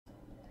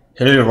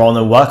Hello everyone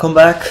and welcome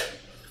back.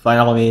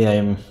 Finally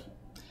I'm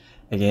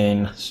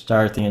again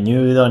starting a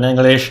new video in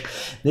English.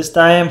 This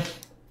time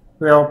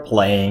we are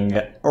playing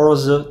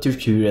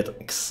Orzhov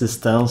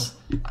Existence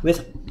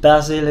with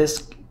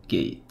Basilisk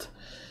Gate.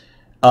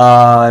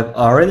 I've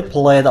already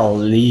played a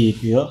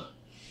league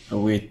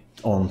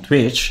on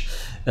Twitch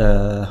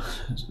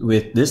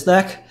with this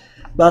deck,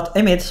 but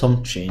I made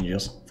some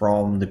changes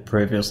from the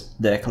previous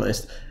deck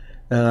list.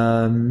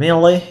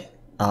 Mainly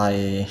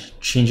I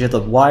changed the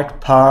white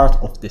part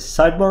of the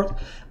sideboard,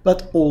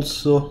 but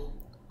also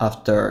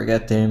after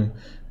getting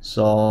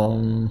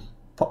some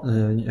a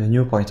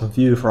new point of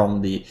view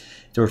from the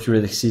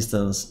Tortured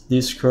Existence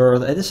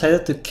Discord, I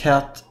decided to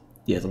cut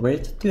the other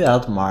weight to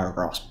add Mire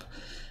Grasp.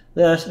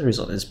 The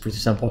reason is pretty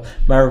simple.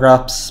 Mire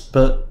Grasp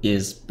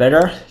is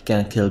better,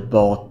 can kill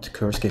both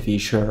Kurske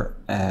Fisher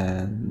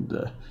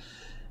and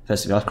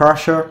Festival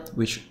Crusher,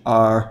 which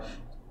are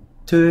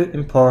two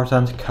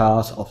important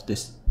cards of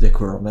the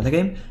current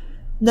metagame.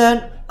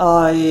 Then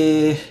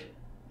I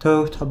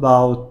thought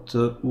about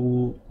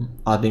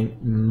adding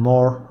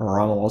more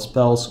removal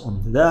spells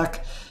on the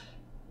deck.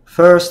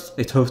 First,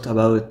 I thought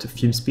about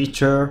Fume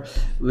Speecher,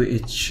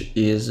 which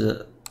is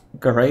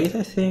great,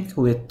 I think,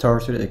 with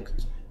Tortured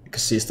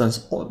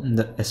Existence,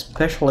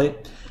 especially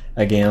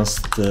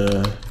against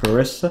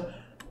Furissa.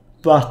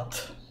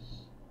 But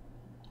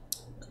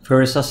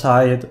Furissa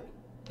side,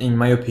 in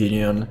my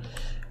opinion,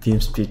 Fume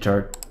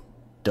Speecher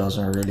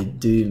doesn't really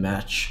do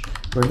much.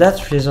 For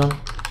that reason,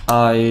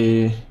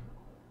 I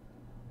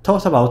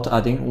thought about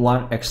adding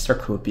one extra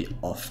copy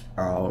of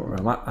our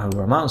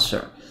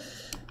Romancer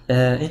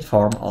in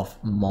form of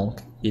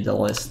Monk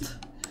Idealist.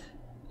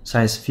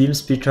 Since Fume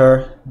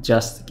Speecher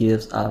just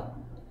gives a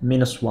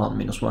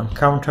 -1/-1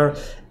 counter,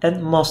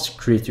 and most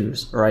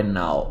creatures right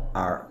now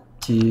are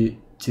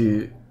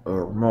 2/2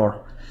 or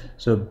more.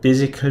 So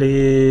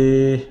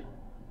basically,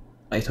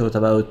 I thought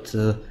about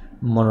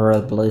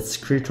Monorail Blitz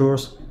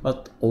creatures,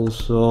 but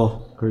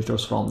also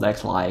creatures from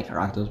decks like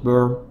Rakdos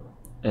Burn,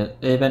 and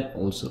even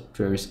also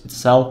Fairies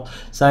itself,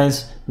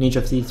 since Niche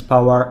of Thieves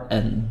Power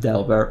and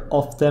Delver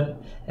often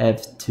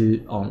have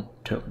 2 on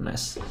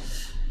toughness.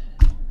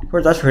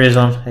 For that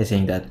reason, I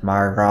think that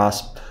Mire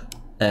Grasp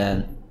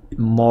and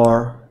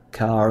more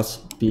cards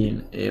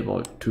being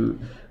able to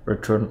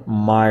return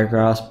Mire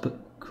Grasp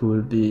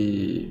could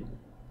be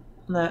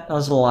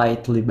a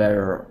slightly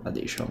better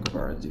addition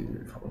compared to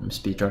Fume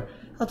Speecher,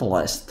 at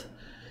least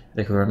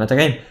the current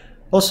metagame.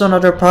 Also,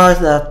 another part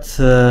that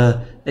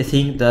I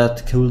think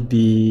that could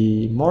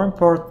be more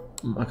important,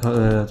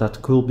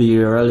 that could be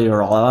really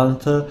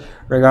relevant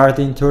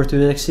regarding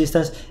Tortured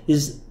Existence,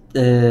 is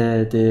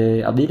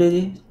the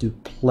ability to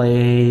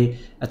play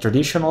a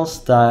traditional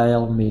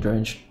style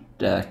midrange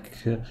deck,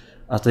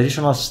 a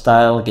traditional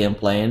style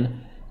gameplay,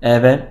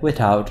 even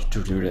without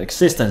Tortured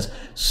Existence.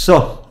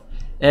 So,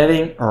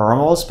 having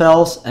removal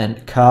spells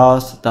and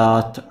cards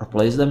that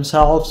replace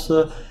themselves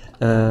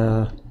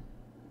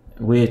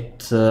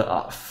with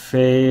a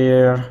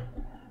fair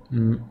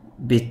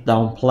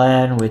beatdown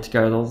plan with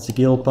Guardians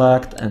Guild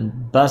Pact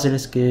and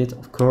Basilisk Gate,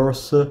 of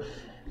course,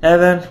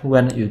 even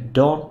when you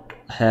don't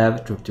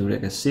have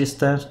Tortured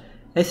Existence.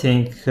 I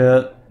think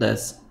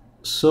that's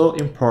so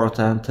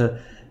important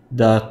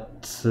that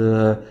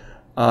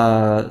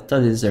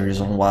that is the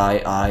reason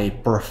why I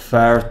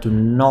prefer to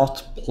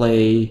not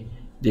play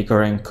the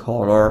green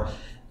color,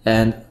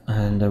 and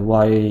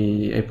why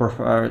I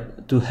prefer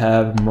to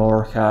have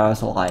more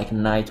cards like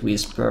Night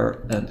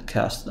Whisper and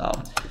Cast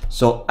Down.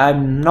 So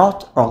I'm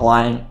not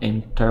relying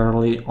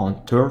entirely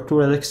on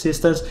Tortured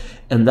Existence,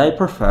 and I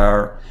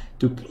prefer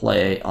to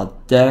play a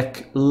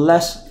deck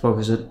less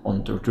focused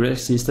on Tortured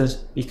Existence,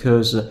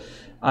 because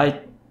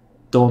I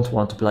don't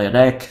want to play a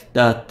deck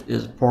that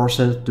is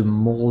forced to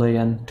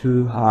mulligan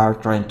too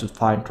hard trying to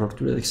find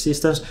Tortured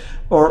Existence,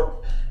 or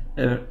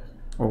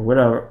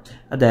whatever,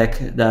 a deck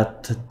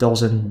that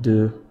doesn't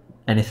do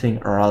anything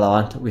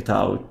relevant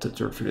without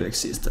Tortured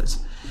Existence.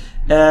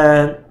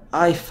 And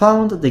I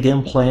found the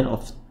gameplay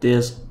of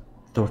this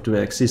Tortured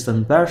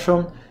Existence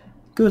version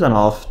good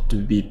enough to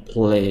be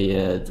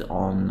played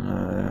on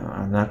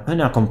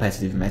in a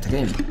competitive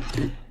metagame.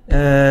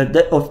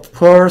 Of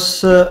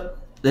course,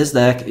 this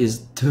deck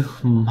is too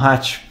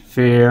much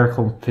fair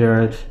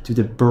compared to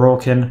the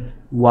broken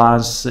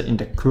ones in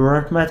the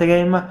current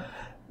metagame,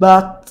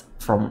 but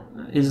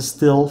is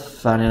still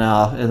fun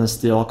enough and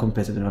still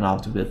competitive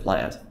enough to be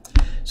played.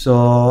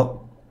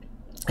 So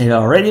I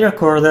already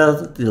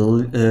recorded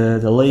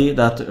the league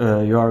that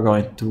you are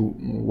going to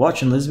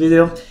watch in this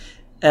video,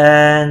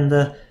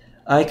 and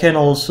I can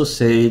also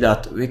say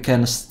that we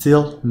can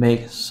still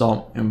make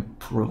some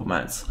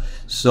improvements.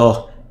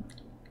 So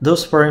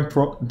those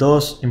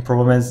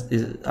improvements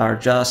are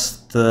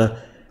just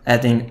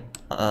adding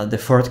the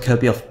 4th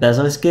copy of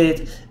Basilisk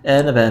Gate,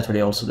 and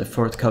eventually also the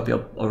 4th copy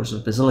of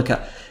Orzhov Basilica.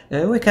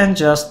 We can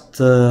just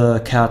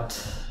cut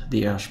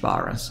the Ash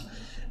Barons.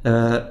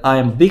 I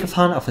am a big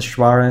fan of Ash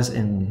Barons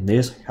in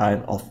this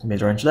kind of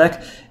midrange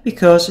deck,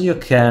 because you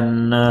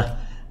can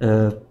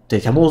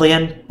take a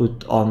mulligan,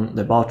 put on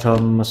the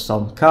bottom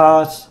some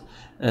cards,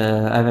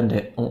 having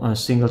the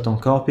singleton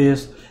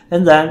copies,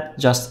 and then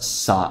just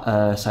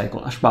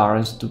cycle Ash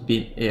Barons to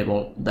be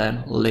able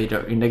then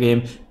later in the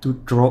game to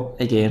draw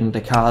again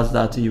the cards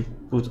that you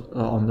put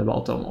on the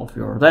bottom of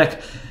your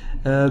deck.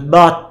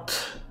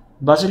 But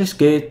Basilisk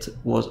Gate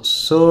was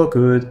so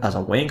good as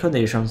a win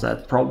conditions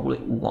that probably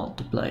want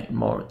to play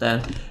more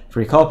than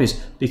 3 copies,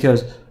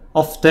 because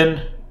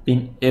often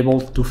being able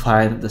to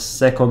find the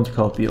second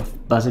copy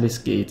of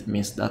Basilisk Gate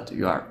means that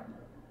you are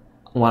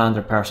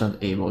 100%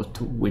 able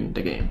to win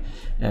the game.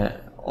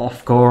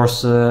 Of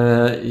course,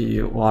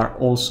 you are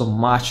also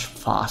much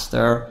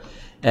faster,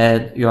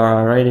 and you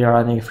are already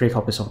running 3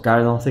 copies of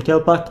Guardian of the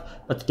Guild Pact,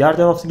 but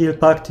Guardian of the Guild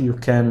Pact you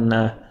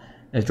can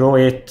draw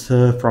it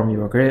from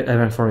your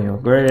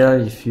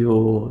graveyard if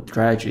you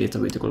dredge it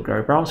with the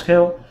Golgari Brown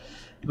Scale,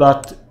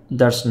 but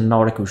there's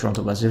no recursion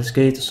to Basilisk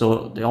Gate,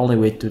 so the only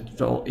way to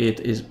draw it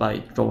is by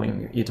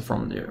drawing it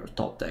from your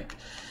top deck.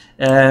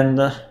 And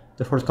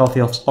the fourth copy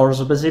of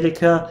Orzhov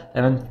Basilica,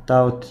 I haven't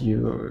thought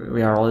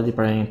we are already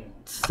playing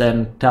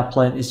 10 tap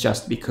lane, is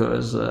just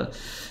because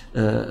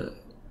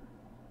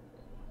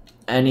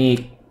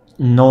any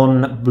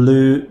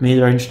non-blue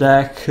mid-range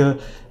deck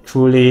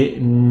truly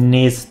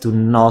needs to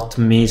not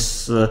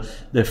miss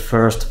the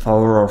first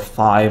 4 or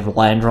 5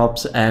 land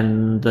drops,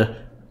 and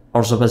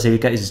Orzhov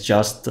Basilica is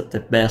just the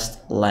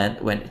best land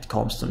when it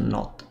comes to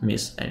not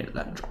miss any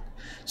land drop.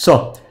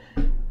 So,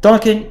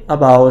 talking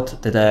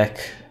about the deck,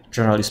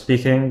 generally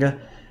speaking,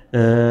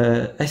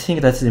 I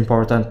think that's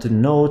important to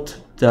note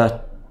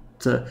that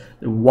the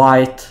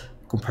white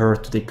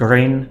compared to the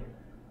green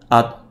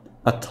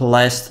at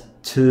least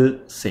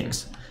 2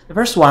 things. The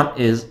first one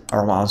is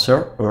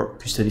Aromancer or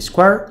Custody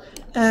Square,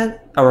 and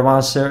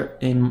Aromancer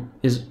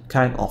is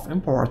kind of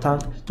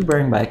important to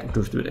bring back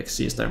the deck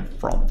system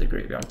from the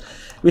graveyard,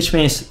 which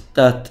means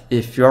that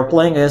if you are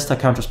playing against a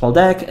counter spell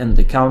deck and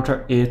they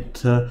counter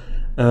it,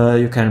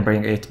 you can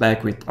bring it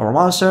back with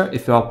Aromancer.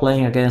 If you are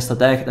playing against a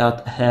deck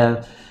that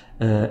have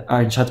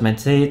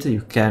enchantment 8,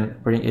 you can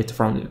bring it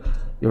from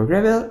your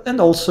graveyard,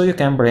 and also you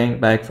can bring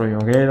back from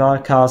your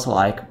graveyard cards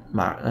like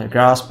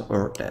Grasp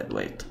or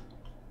Deadweight.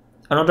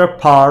 Another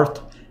part,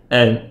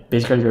 and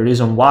basically the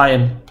reason why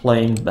I'm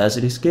playing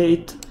Basilisk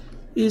Gate,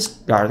 is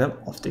Guardian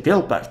of the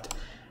Guild Pact.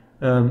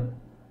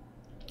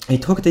 I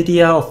took the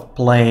idea of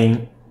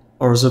playing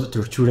Orzhov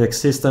Torture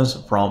Existence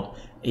from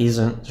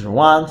Season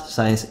 01,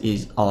 since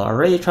it's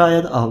already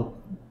tried a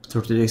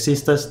Torture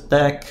Existence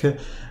deck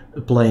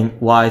playing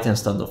white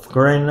instead of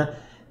green,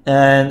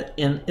 and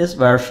in his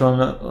version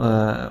it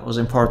was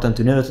important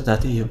to note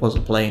that he was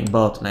playing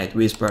both Night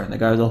Whisper and the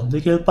Guardian of the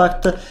Guild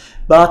Pact,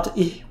 but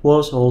he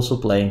was also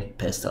playing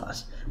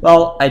Pestilence.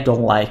 Well, I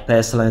don't like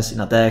Pestilence in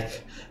a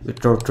deck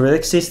with Torture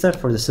Existence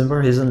for the simple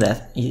reason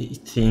that I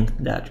think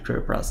that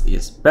Crippras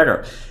is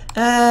better.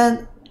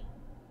 And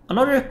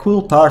another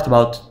cool part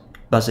about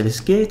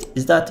Basilisk Gate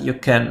is that you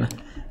can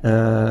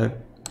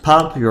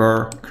pump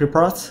your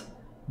Crippras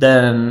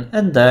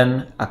and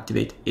then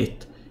activate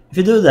it. If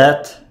you do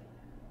that,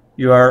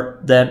 you are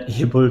then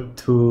able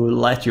to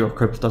let your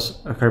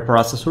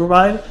Crippras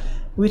survive,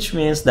 which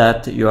means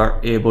that you are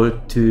able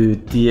to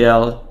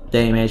deal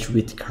damage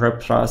with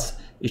Crippras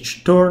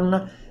each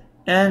turn,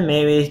 and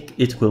maybe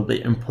it will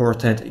be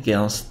important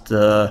against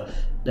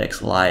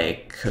decks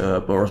like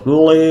Boros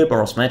Bully,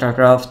 Boros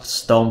Metacraft,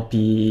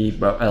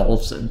 Stompy,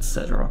 Elves,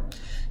 etc.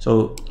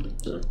 So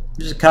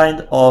this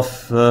kind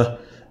of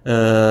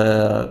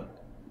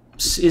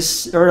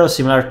is really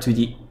similar to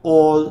the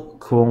old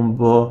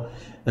combo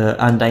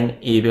Undying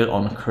Evil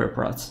on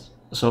Crippras.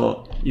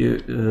 So you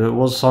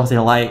was something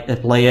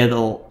like played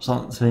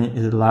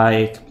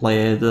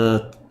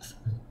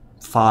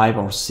 5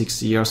 or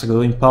 6 years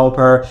ago in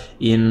Pauper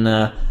in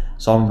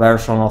some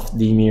version of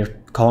Dimir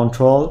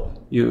Control.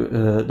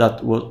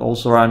 That was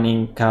also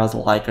running cards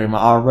like Grima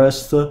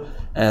Harvest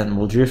and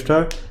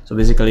Mulldrifter. So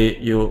basically,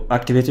 you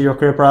activate your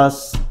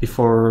Crippras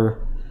before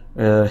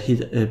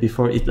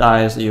it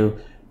dies. You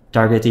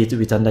target it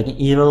with Undying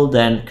Evil,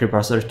 then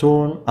Crippras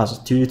return as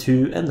a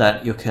 2/2, and then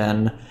you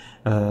can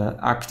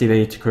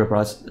activate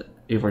Crippras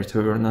every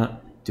turn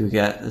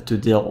to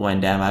deal 1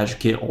 damage,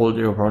 kill all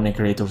your opponent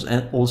creators,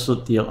 and also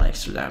deal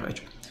extra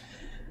damage.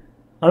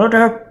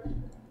 Another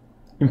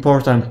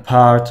important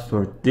part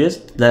for this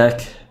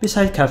deck,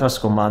 besides Cathars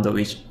Commando,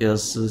 which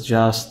is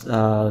just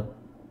a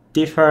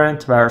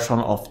different version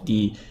of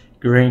the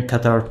green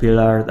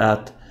Caterpillar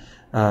that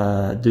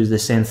do the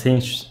same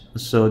thing,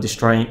 so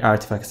destroying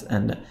artifacts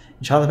and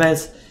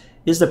enchantments,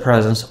 is the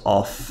presence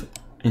of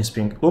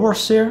Inspiring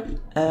Overseer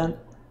and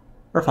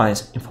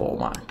Refine's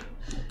Informant.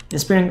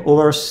 Inspiring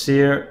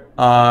Overseer,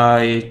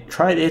 I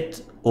tried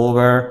it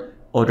over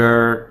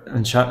other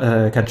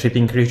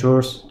cantripping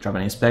creatures,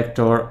 Traveling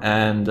Inspector,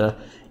 and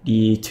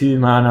the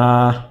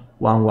 2-mana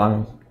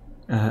 1/1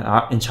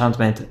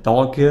 enchantment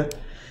dog,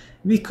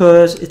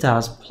 because it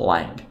has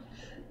flying.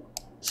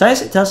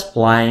 Since it has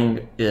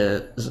flying,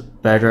 is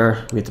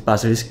better with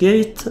Basilisk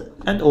Gate,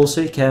 and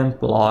also it can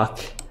block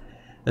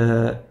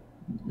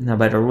in a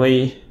better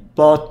way,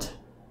 but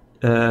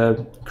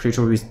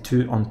creature with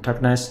 2 on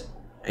toughness.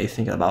 I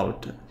think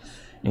about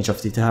Age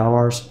of the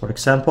Towers, for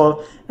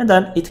example, and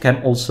then it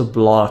can also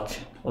block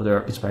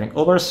other Inspiring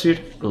Overseer,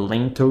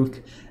 Link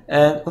Took,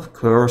 and of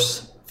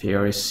course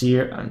Fiery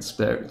Seer and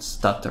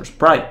Stutter's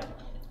Pride.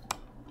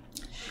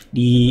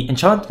 The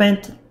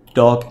enchantment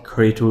dog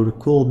creature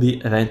could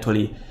be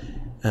eventually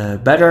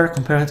better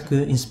compared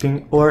to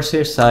Inspiring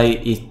Overseer, so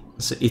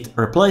it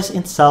replaces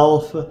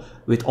itself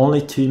with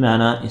only 2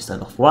 mana instead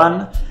of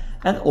 1,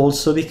 and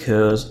also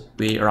because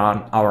we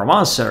run our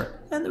monster,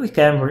 and we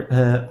can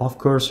of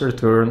course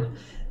return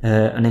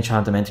an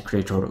enchantment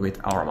creature with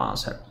our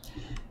monster.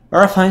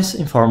 Rafine's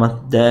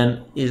Informant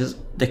then is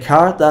the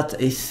card that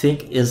I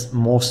think is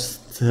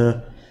most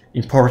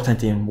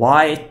important in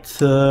white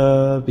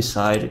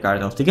beside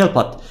Guardian of the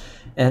Guildpath,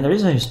 and the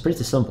reason is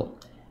pretty simple.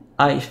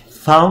 I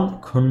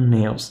found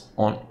Cornelius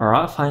on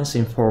Rafine's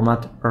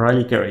Informant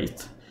really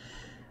great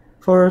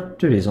for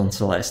 2 reasons,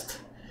 Celeste.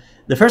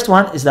 The first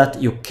one is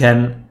that you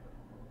can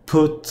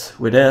put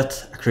with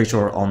it a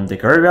creature on the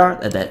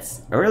graveyard, and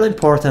that's really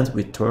important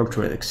with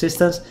Tortured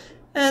Existence.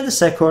 And the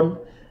second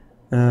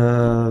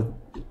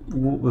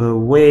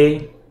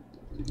way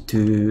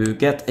to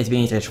get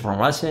advantage from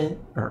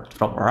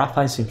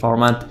Rafine's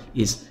Informant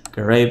is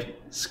Grave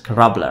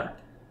Scrabbler.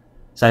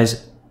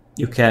 Since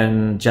you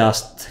can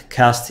just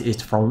cast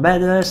it from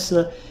Madness,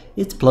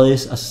 it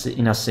plays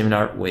in a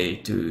similar way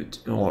to,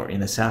 or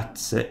in exact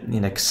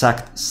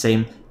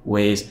same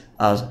ways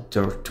as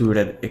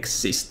Tortured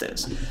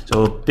Existence.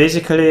 So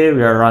basically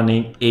we are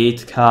running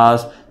 8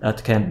 cards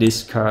that can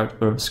discard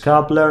Grave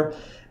Scrabbler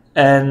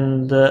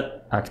and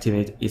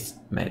activate its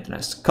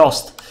Madness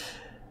cost.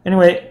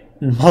 Anyway,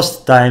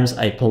 most times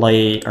I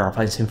play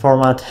Rafine's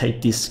Informant, I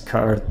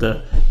discard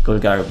the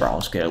Golgari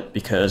Brownscale,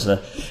 because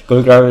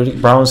Golgari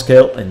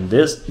Brownscale in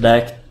this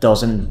deck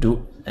doesn't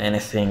do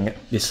anything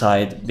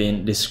besides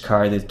being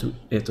discarded to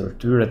a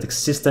Tortured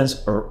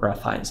Existence or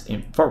Rafine's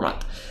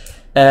Informant.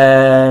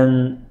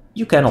 And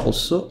you can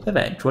also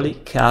eventually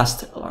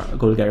cast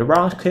Golgari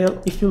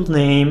Brownscale if you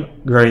name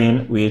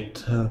green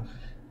with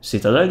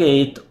Citadel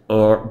Gate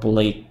or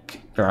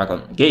Blake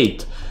Dragon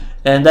Gate.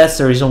 And that's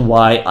the reason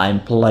why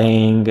I'm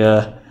playing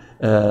the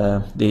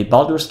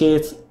Baldur's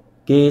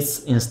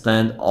Gates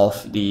instead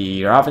of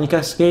the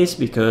Ravnica's Gates,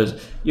 because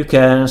you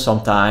can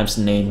sometimes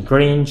name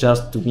green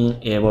just to be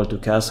able to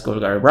cast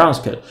Golgari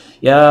Brownscale.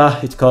 Yeah,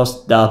 it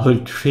costs double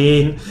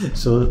green,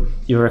 so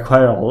you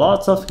require a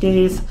lot of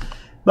gates,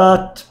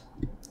 but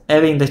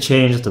having the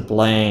change to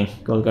playing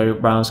Golgari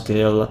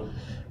Brownscale,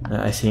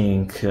 I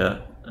think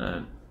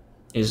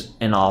is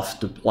enough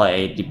to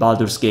play the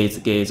Baldur's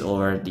gates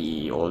over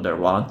the older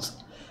ones.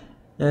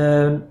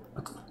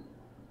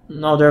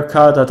 Another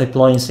card that I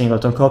play in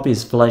singleton copy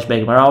is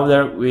Flashback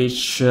Marauder,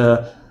 which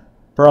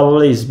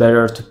probably is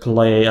better to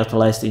play at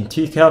least in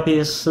 2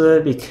 copies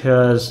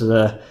because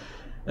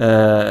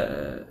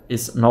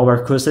it's an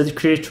overcosted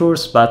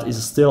creatures, but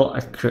it's still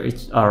a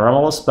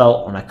removal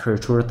spell on a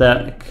creature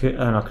deck,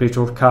 on a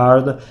creature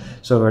card.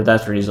 So for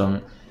that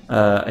reason,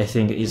 I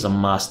think it is a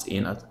must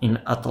in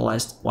at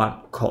least 1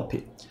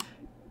 copy.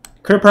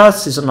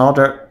 Criprats is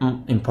another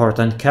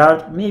important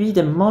card, maybe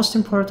the most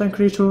important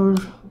creature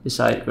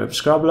beside Grave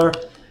Scrabbler,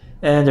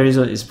 and the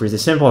reason is pretty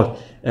simple.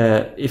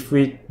 If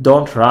we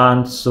don't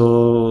run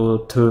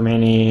too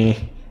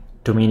many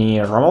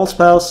removal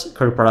spells,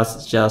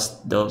 Criprats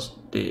just does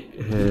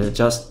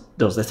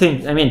the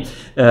thing. I mean,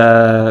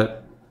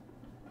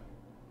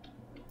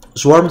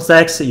 Swarm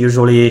decks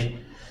usually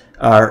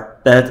are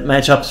bad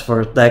matchups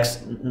for decks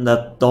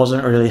that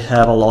doesn't really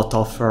have a lot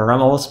of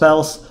removal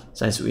spells,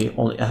 since we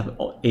only have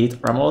 8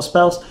 removal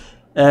spells,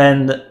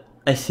 and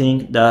I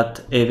think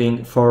that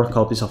having 4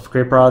 copies of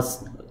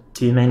Criprats,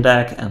 2 main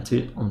deck and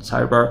 2 on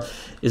sideboard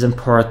is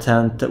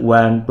important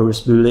when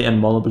Burst Bully and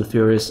Mono Blue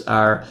Furies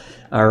are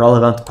a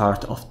relevant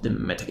part of the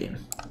metagame.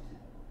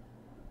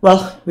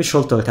 Well, we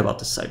should talk about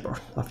the sideboard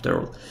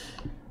after all.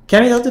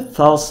 Camila the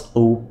False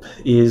Hope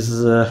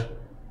is a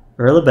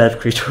really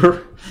bad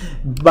creature,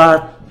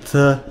 but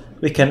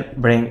we can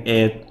bring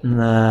it.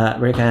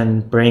 We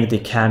can bring the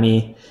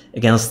Kami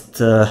against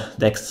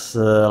decks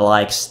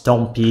like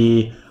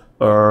Stompy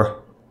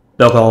or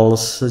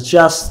Doggles,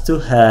 just to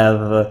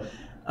have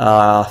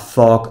a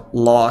Fog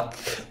Lock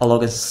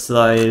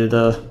alongside,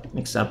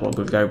 example,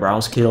 Golgari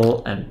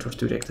Brownscale and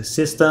Tortured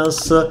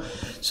Existence.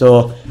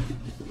 So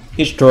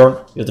each turn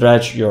you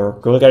dredge your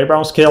Golgari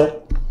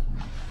Brownscale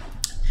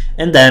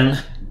and then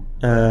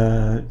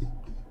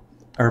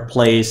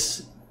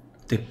replace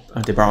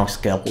the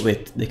Brownscale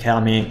with the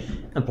Kami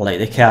and play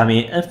the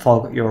Kami and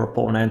fog your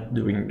opponent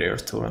during their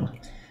turn.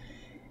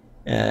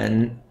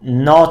 And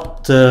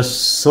not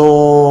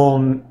so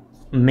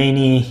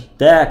many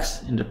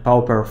decks in the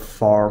Pauper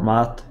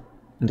format,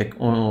 in the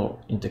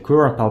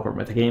current Pauper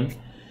metagame,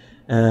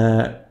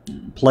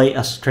 play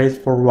a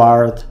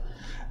straightforward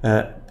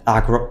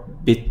aggro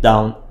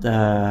beatdown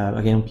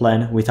game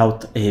plan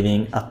without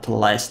having at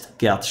least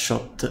Gut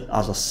Shot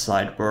as a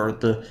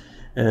sideboard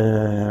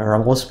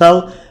removal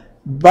spell,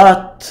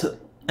 but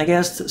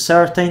against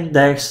certain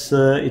decks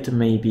it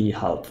may be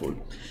helpful.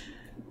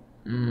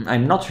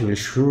 I'm not really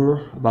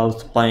sure about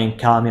playing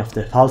Kami of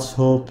the False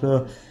Hope,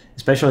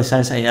 especially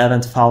since I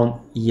haven't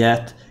found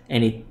yet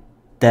any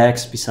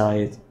decks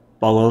besides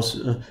Bolos,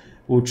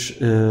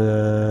 which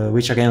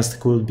against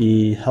could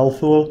be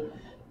helpful.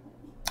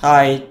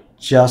 I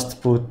just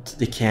put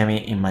the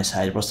Kami in my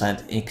sideboard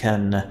and it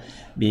can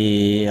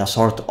be a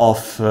sort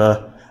of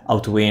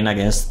outwin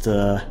against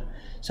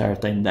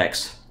certain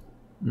decks.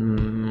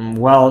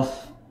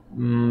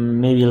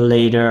 Maybe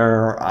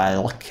later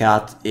I'll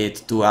cut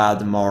it to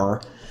add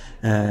more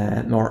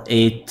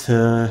 8,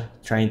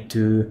 trying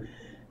to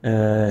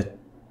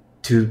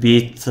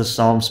beat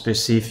some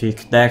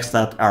specific decks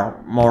that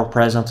are more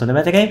present in the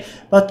metagame,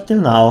 but till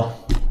now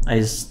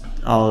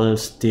I'll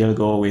still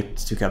go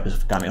with 2 copies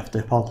of Kami of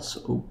the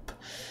Patraoo.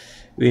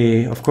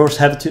 We of course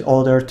have 2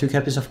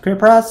 copies of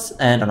Creeprats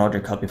and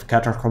another copy of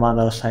Catar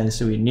Commando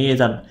since we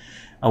need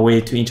a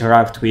way to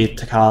interact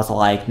with cards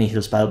like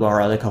Nihil Spellbound,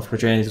 Relic of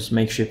Progenitus,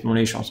 Makeshift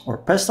Munitions or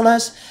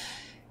Pestilence.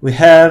 We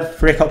have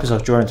 3 copies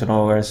of Journey to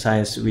Nowhere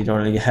since we don't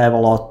really have a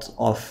lot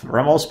of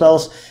removal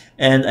spells,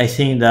 and I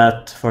think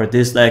that for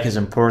this deck it's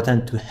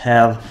important to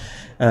have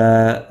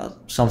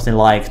something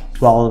like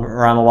 12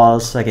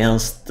 removals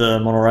against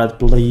Mono Red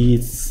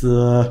Bleeds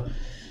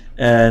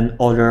and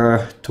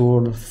other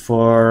tool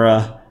for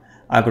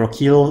aggro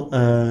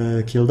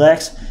kill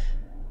decks.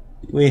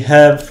 We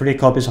have 3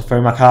 copies of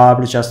Very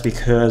Macabre just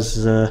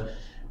because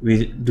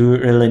we do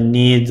really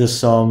need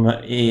some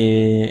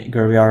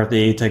graveyard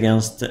 8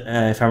 against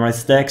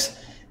Ephemerate decks,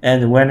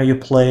 and when you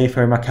play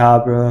Very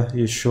Macabre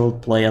you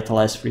should play at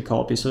least 3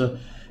 copies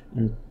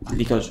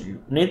because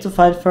you need to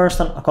find first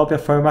a copy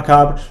of Very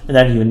Macabre and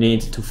then you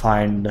need to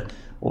find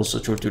also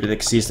Tortured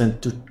Existence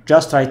to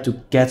just try to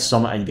get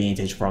some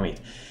advantage from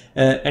it.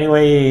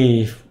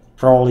 Anyway,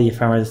 probably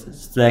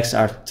Ephemerate decks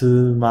are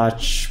too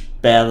much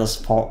bad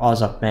for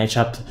us a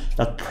matchup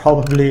that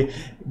probably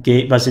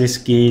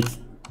Basilisk Gate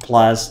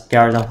plus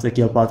Guardian of the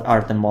Guildpath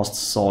are the most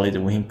solid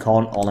win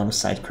con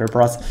alongside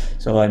Creeprats,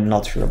 so I'm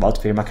not sure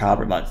about Very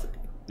Macabre, but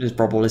it's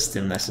probably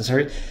still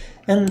necessary.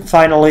 And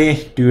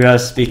finally,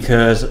 Duras,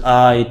 because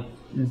I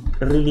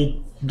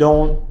really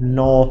don't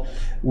know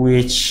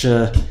which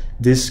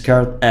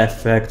discard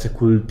effect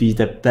could be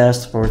the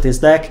best for this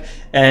deck,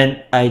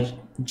 and I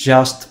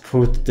just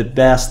put the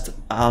best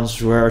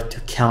answer to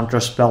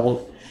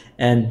counterspell,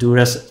 and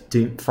Duras,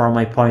 from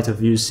my point of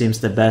view, seems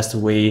the best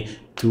way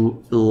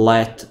to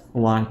let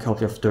 1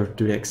 copy of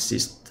Tortured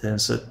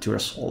Existence to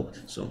resolve.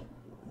 So,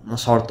 a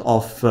sort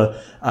of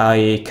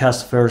I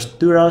cast first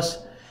Duras,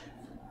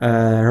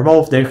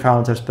 remove their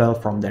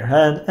counterspell from their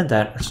hand, and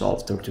then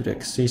resolve Tortured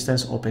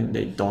Existence, hoping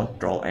they don't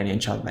draw any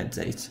enchantment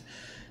dates.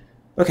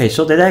 Okay,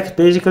 so the deck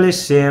basically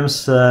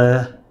seems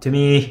to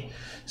me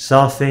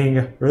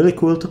something really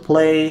cool to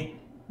play,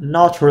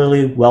 not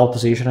really well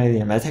positioned in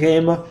the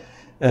metagame,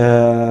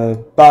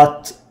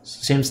 but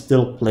seems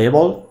still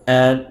playable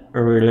and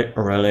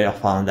really a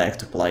fun deck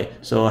to play.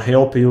 So I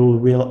hope you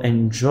will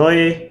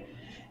enjoy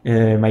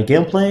my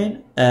gameplay,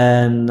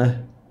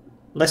 and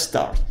let's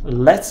start.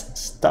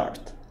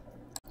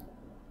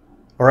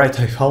 Alright,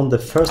 I found the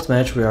first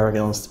match. We are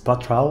against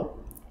Patraoo.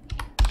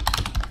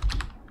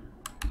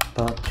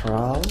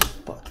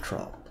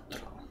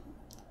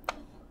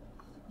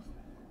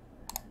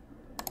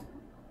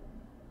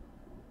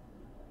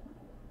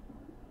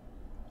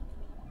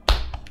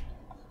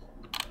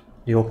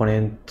 The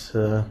opponent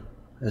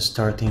is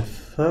starting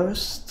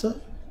first,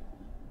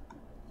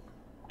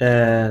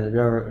 and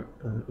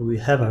we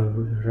have a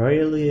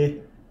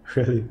really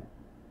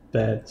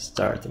bad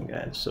starting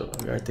hand, so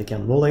we are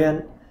taking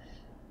mulligan.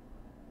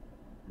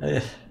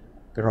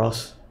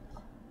 Gross.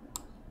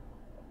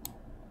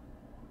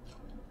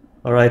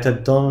 Alright, I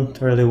don't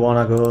really want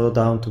to go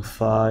down to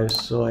 5,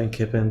 so I'm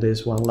keeping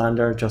this 1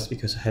 lander just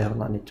because I have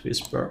money to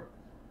whisper.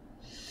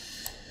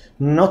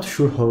 Not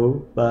sure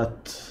how,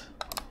 but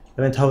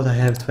even though I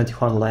have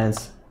 21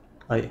 lands,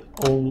 I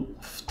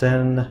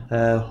often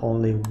have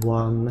only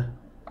 1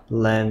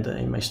 land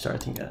in my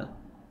starting hand.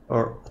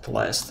 Or at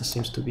least, it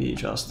seems to be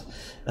just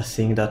a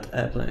thing that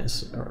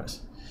happens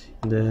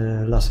in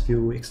the last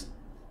few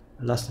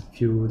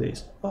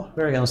days. Oh,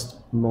 we're against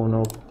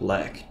Mono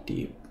Black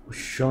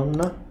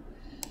Devotion.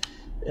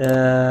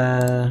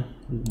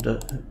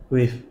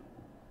 We've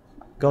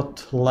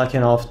got lucky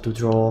enough to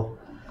draw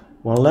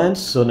 1 land,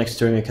 so next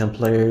turn you can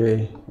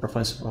play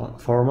reference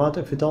format.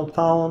 If you don't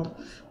found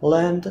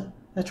land,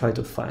 I try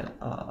to find.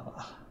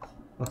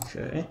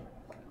 Okay.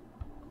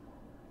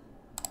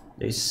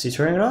 There's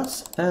Cittering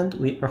Rats, and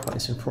we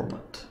reference in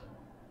format.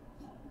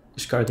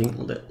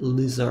 Discarding the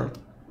Lizard.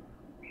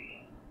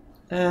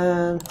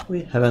 And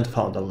we haven't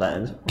found a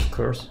land, of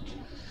course.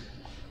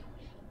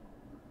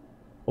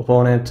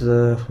 Opponent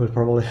will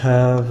probably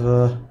have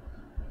a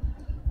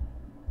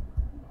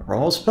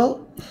removal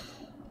spell,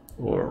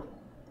 or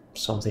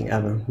something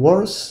even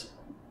worse,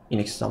 in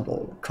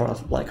example, Crown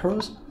of Black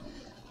Rose.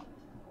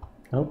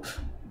 Nope.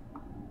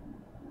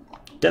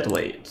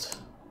 Deadweight.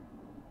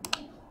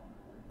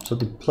 So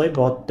they play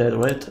both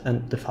Deadweight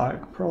and the Fire,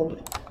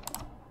 probably.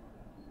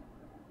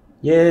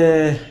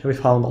 Yeah, we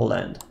found a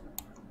land.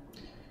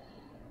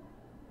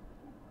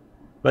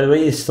 By the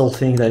way, I still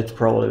think that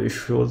probably we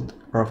should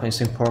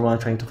offensive Portland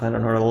trying to find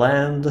another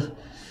land,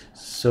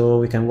 so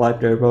we can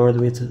wipe their board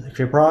with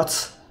creep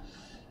rats,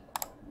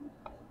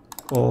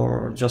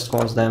 or just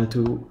force them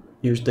to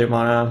use their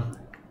mana,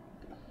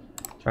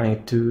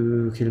 trying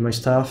to kill my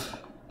stuff.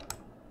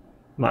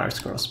 Mars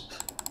Grasp.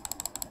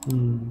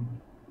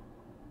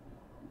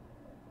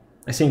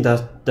 I think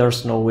that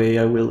there's no way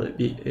I will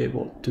be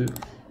able to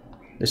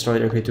destroy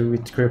the creature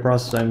with creep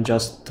rats, so I'm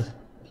just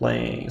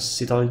playing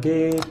Citadel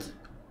Gate,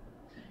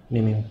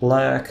 naming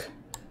black,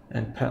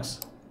 and pass.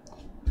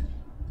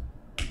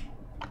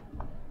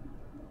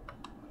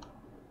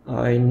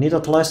 I need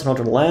at least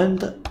another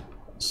land,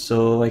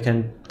 so I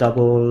can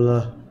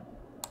double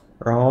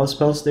raw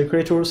spells the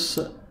creatures,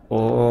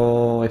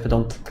 or if I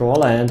don't draw a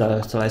land,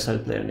 at least I'll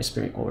play an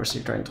Spirit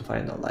Overseer trying to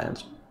find a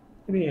land.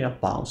 Maybe a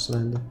bounce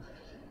land.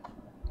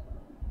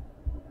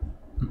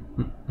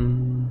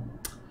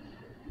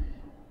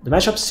 The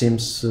matchup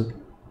seems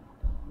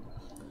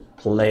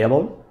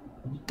playable.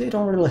 They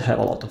don't really have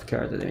a lot of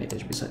card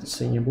advantage besides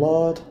Singing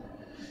Blood.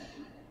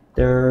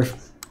 Their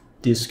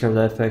discard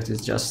effect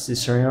is just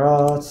Cistern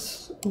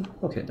Rats.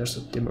 Okay, there's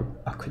a Timber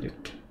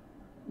Aqueduct.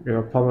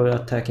 They're probably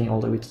attacking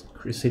only with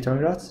Cistern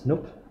Rats?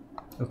 Nope.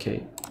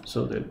 Okay,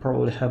 so they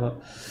probably have a...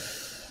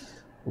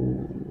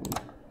 Ooh.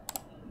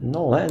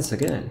 No lands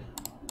again.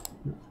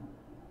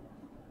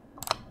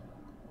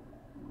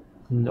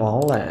 No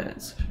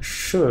lands,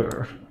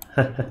 sure.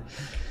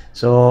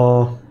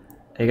 So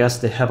I guess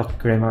they have a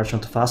Grey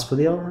Merchant fast for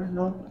deal right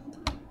now.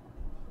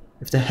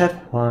 If they have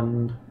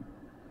one,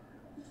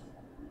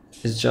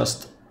 it's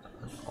just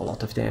a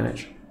lot of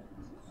damage.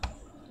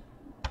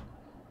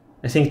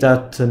 I think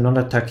that not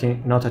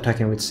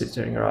attacking with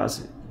Cistern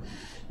Rats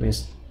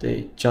means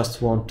they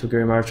just want to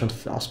Grey Merchant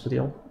fast for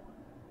deal.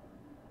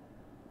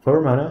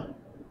 4 mana,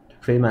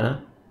 3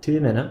 mana, 2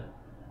 mana.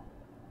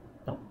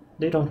 No,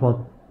 they don't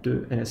want to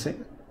do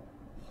anything.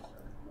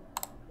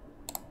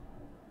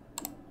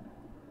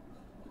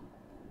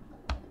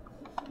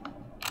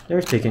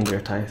 They're taking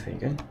their time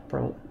thinking,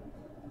 probably.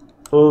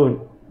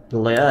 Oh,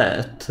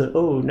 let.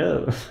 Oh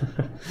no.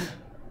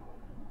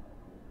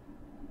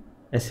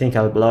 I think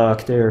I'll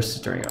block their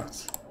Cistern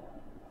Rats.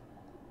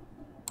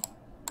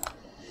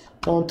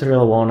 Don't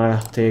really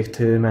wanna take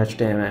too much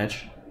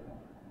damage.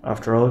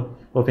 After all,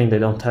 hoping they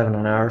don't have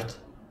an art.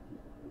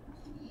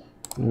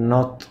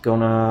 Not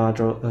gonna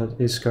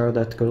discard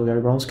that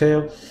Golgari Bronze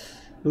Scale.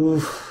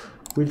 Oof,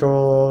 we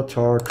draw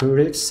Charge to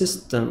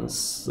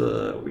Resistance,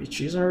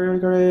 which isn't really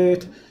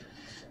great.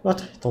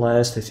 But at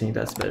least I think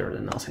that's better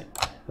than nothing.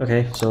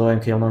 Okay, so I'm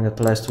killing at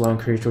least one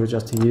creature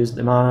just to use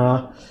the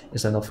mana,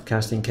 instead of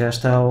casting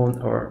Cast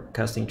Down or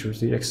casting True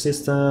to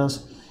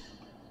Existence.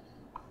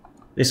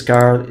 This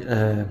card,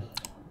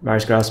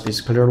 Maris Grasp, is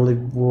clearly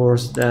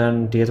worse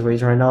than the Gateway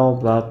right now,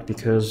 but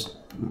because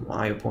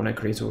my opponent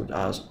creature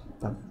has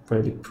a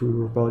very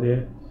poor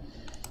body.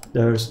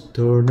 There's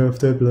Turn of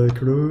the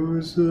Black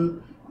Rose.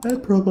 I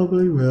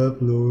probably will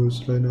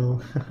lose right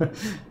now.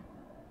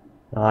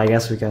 I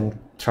guess we can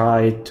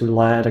try to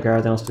land the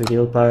Guardians of the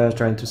Guildpact,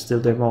 trying to steal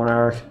the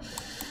Monarch,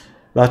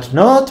 but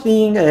not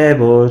being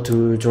able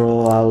to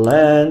draw a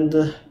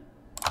land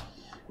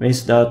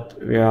means that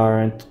we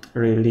aren't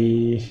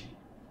really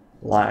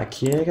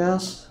lucky, I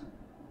guess.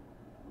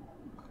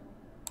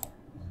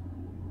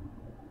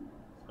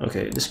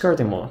 Okay,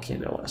 discarding Monkey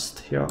in the last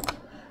here.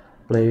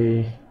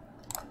 Play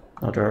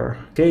another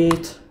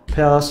gate,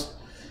 pass.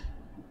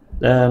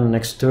 Then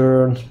next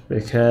turn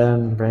we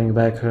can bring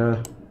back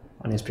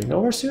an Spring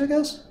Overseer, I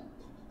guess.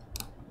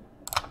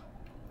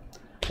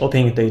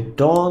 Hoping they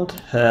don't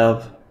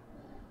have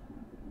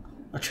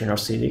a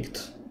Trainer's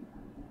Edict.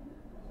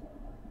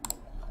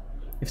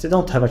 If they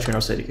don't have a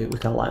Trainer's Edict, we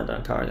can land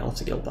on Guardian of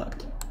the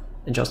Guildpact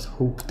and just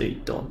hope they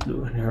don't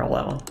do an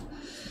 11.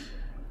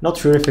 Not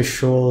sure if we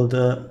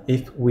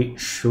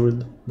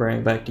should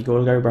bring back the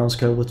Golgari Bronze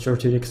Scale with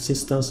Strategic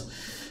Assistance,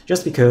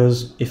 just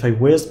because if I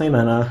waste my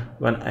mana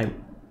when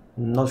I'm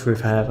not sure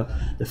if I have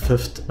the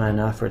 5th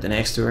mana for the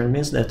next turn, it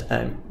means that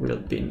I will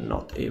be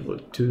not able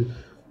to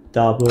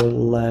double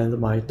land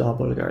my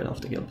double Guardian of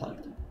the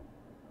Guildpact.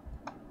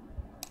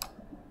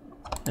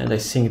 And I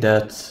think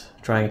that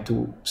trying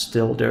to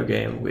steal their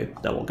game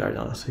with double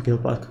Guardian of the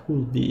Guildpact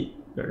will be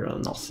better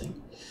than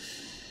nothing.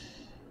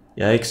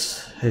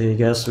 Yikes, I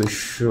guess we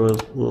should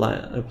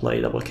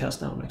play double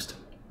cast now next.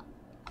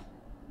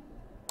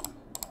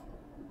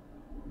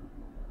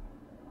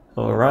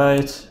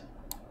 Alright,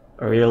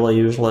 a really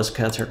useless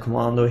Scatter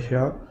Commando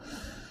here.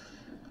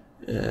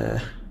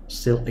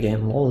 Still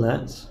again no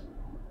lands.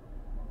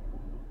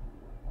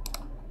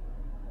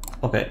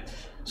 Okay,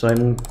 so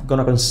I'm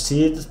gonna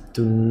concede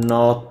to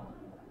not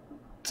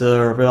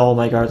reveal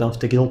my Guardian of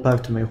the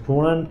Guildpact to my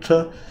opponent.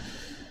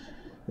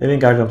 Even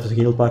Guardian of the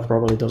Guildpact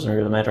probably doesn't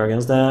really matter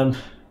against them.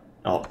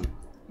 Oh,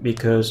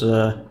 because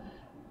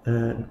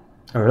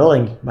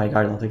revealing my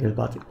Guardian of the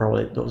Guildpact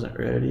probably doesn't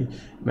really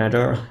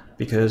matter,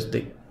 because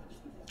they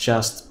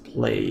just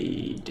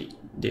play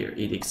their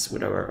edicts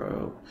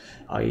whenever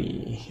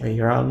I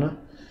run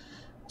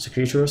the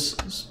creatures.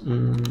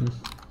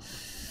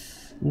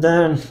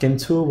 Then game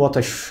 2, what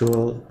I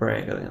should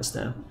bring against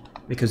them,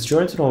 because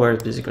Journey to Nowhere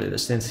is basically the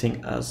same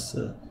thing as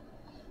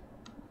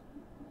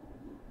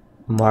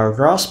Mar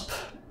Grasp,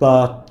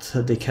 but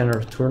they can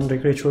return the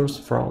creatures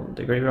from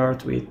the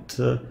graveyard with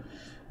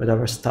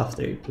whatever stuff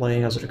they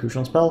play as a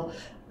recursion spell.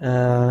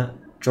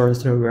 Journey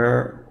to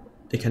Nowhere,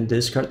 they can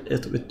discard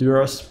it with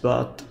Duras,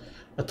 but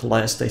at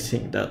last I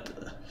think that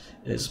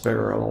is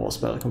better removal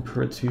spell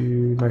compared to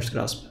Mar's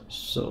Grasp.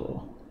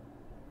 So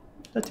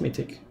let me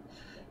take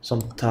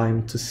some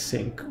time to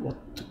think what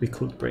we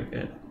could bring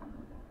in,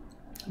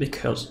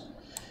 because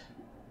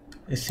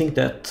I think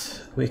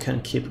that we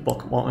can keep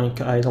Monk,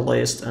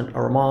 Idolist and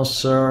our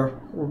monster,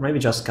 or maybe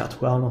just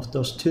cut one of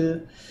those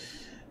two.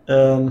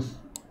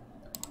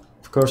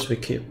 Of course we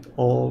keep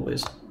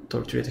always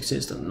Tortured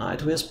Exist and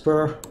Night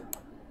Whisper.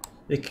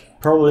 We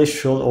probably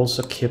should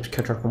also keep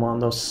Catcher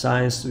Commando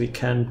since we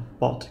can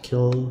bot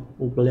kill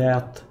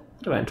Oubliette,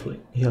 but eventually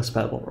heal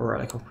Spellbomb or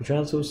Relic of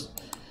Progenitus.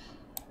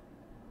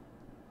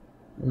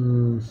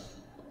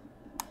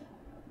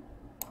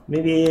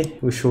 Maybe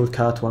we should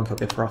cut one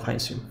copy of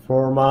Raphine's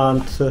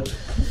Informant,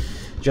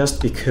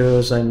 just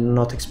because I'm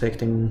not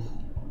expecting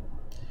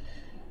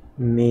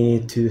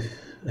me to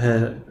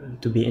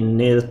be in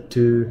need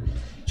to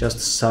just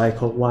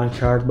cycle one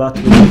card, but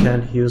we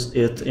can use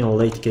it in a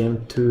late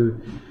game to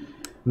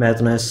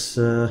Madness,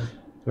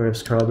 Grave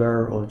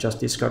Scrubber, or just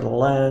discard a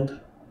land.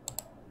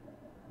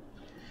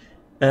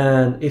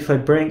 And if I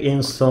bring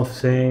in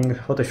something,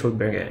 what I should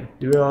bring in?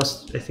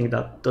 Duras, I think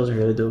that doesn't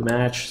really do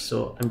much,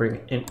 so I'm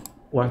bringing in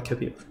one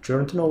copy of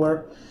Journey to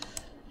Nowhere,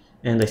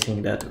 and I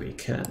think that we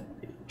can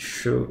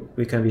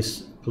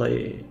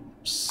play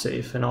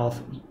safe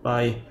enough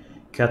by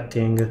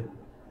cutting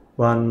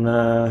one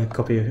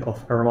copy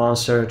of our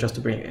monster just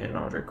to bring in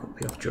another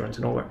copy of Journey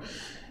to Nowhere.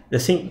 The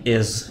thing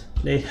is,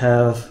 they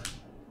have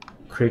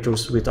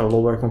creatures with a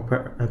lower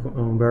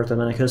converted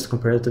mana cost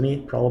compared to me,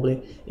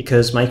 probably,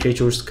 because my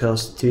creatures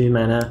cost 2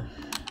 mana,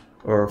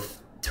 or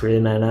 3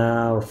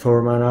 mana, or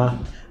 4 mana,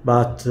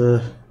 but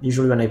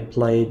usually when I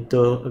play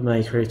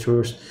my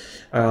creatures,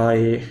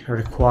 I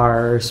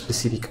require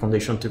specific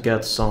condition to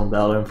get some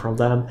value from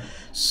them,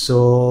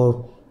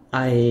 so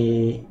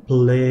I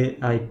don't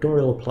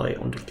really play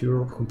on the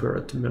tour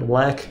compared to Mono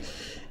Black,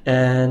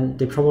 and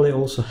they probably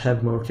also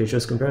have more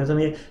creatures compared to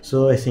me,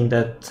 so I think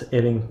that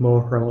having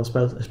more removal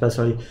spells,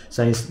 especially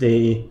since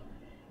they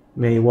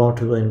may want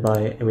to win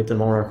with the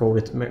Monarch or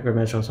with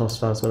Dimensions of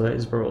spells,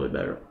 is probably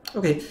better.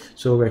 Okay,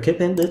 so we're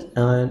keeping it,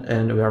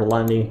 and we are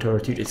landing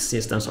Tortured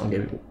Existence on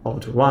game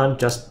 1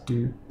 just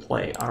to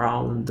play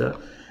around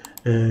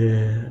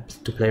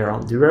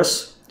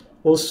Duras.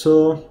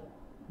 Also,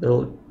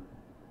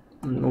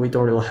 we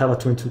don't really have a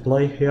twin to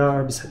play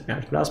here besides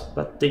Magic Grasp,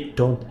 but they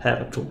don't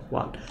have a true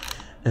one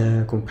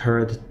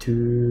compared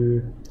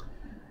to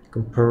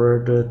the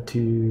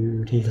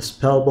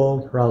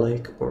Spellbomb,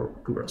 Relic, or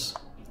Duras.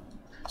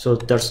 So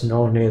there's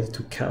no need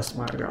to cast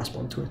Magic Grasp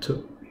on turn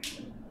 2.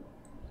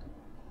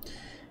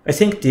 I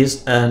think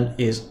this end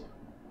is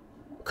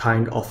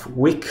kind of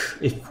weak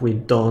if we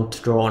don't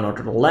draw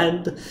another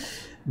land,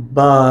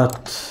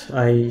 but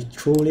I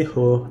truly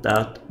hope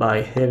that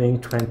by having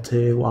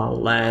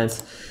 21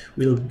 lands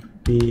we'll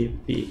be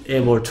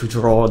able to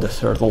draw the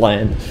third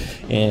land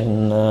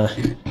in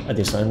a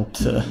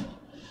decent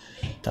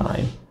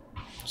time.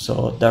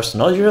 So there's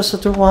no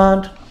just to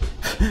one,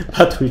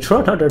 but we draw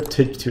another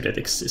Tortured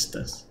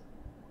Existence.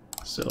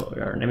 So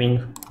we are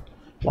naming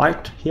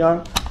white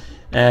here,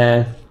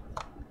 and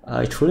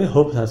I truly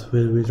hope that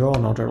we'll draw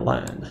another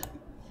land.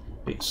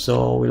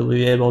 So we'll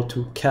be able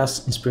to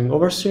cast Spring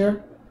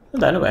Overseer,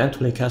 and then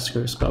eventually cast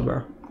Grave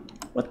Scrubber.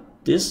 What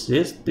this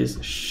is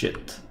this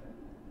shit.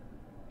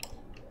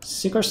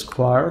 Seeker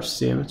Squire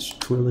seems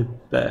truly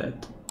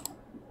bad.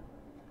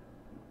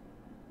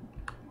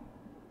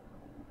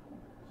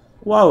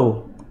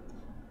 Wow!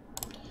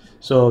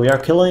 So we are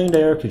killing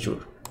their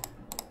creature.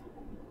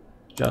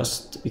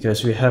 Just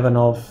because we have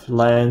enough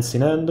lands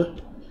in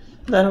hand.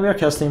 Then we are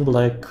casting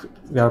black,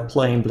 we are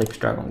playing Black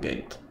Dragon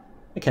Gate.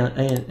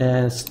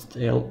 And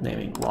still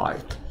naming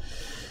white.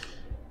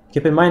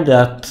 Keep in mind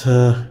that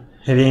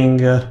having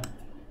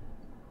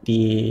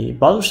the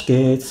Baldur's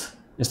Gate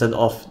instead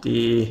of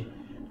the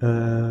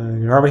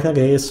Orbital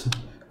Gates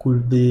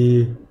could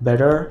be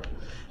better,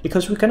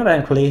 because we can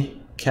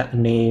eventually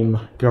name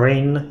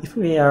green if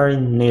we are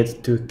in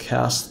need to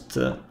cast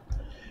the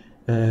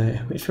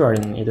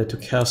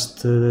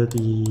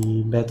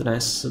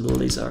Madness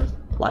Lizard.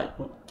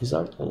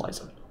 Lizard or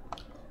Lizard?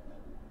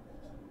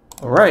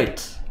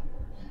 Alright.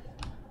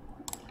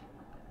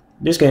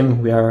 This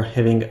game we are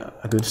having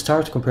a good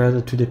start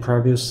compared to the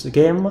previous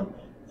game,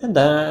 and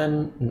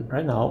then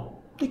right now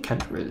they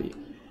can't really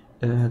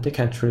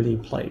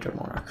play their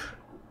Monarch.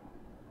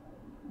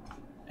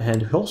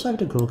 And we also have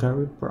the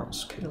Golgari Bronze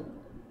Scale.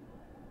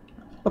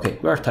 Okay,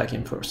 we're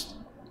attacking first.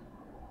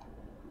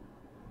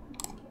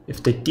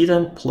 If they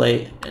didn't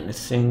play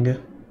anything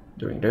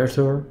during their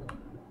turn,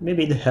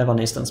 maybe they have an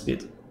instant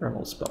speed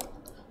removal spell.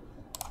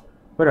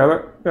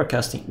 Whatever, we're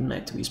casting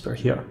Night Whisper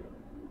here.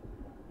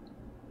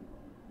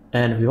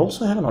 And we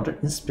also have another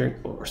Inspiring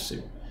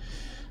Overseer.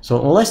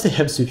 So unless they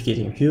have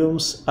Suffocating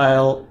Fumes,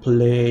 I'll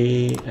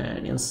play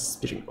an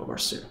Inspiring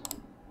Overseer.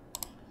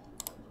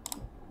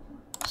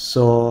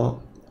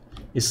 So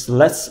it's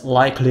less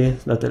likely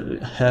that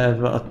they'll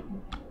have a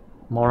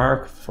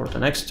Monarch for the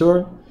next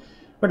turn.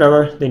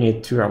 Whatever, they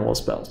need 2 removal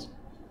spells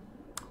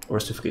or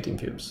Suffocating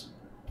Fumes.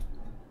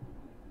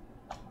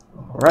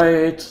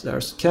 Alright,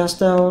 there's cast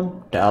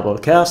down, double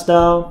cast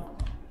down.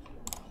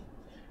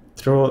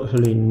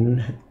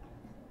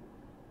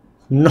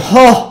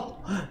 No!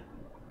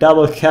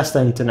 Double cast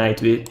down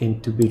into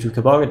into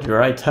Bijukabog at the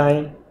right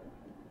time.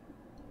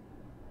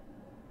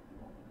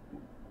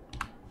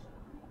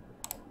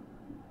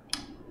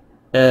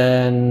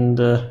 And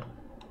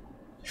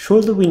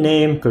should we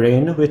name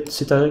green with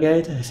Citadel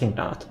Gate? I think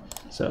not.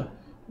 So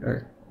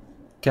we're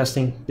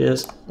casting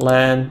this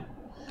land,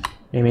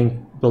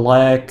 naming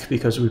black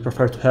because we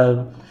prefer to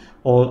have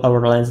all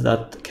our lands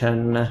that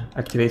can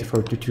activate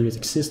for 2/3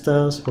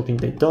 existence, hoping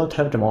they don't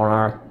have the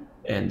Monarch,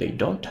 and they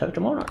don't have the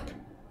Monarch.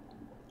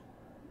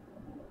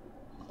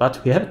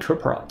 But we have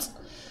Kerprots.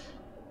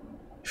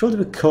 Should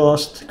we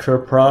cast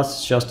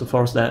Kerprots just to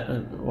force that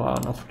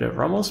one of the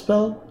Rumble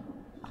spell?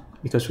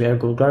 Because we have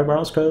Golgari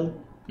Brown Skull?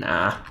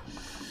 Nah,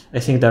 I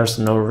think there's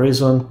no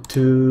reason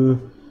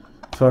to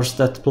force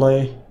that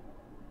play.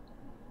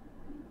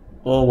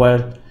 Oh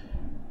well,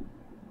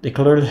 they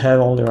clearly have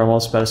all the Rumble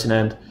spells in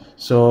hand,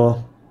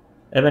 so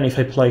even if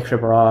I play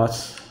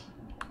Kerprots,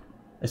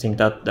 I think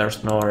that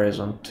there's no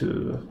reason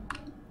to.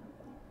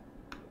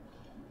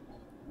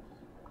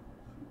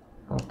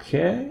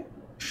 Okay,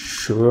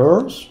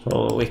 sure,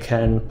 so we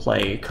can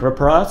play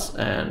Kerprots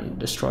and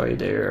destroy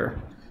their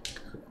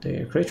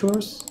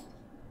creatures.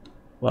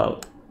 Wow.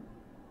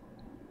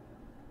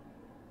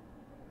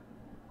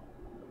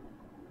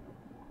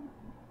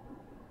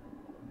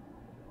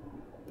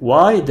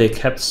 Why they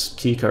kept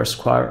Seeker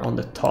Squire on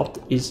the top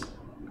is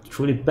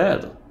truly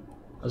bad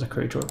as a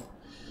creature.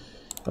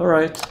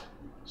 Alright,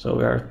 so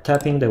we are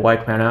tapping the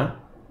white mana,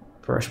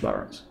 Fresh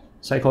Barrels,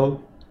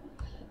 cycle,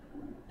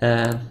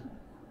 and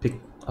pick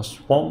a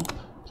swamp,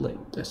 play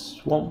the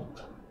swamp,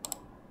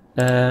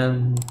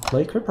 and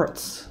play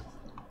Kerprots.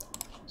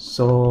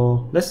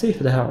 So let's see if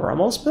they have a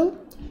Rumble spell.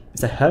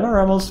 If they have a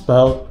Rumble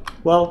spell,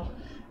 well,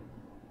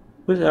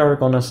 we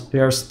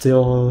are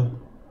still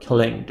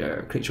killing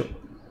their creature.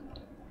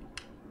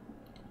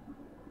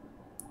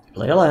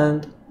 Play a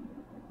land,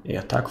 they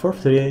attack for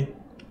 3,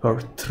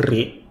 or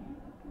 3.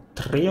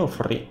 3 or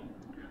 3.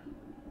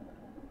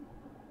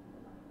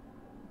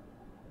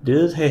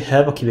 Do they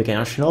have a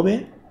Kibigan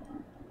Shinobi?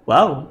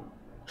 Wow!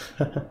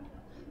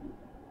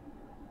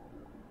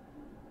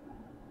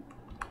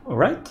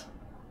 Alright.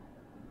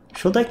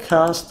 Should I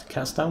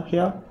cast down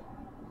here?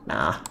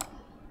 Nah,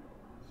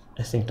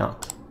 I think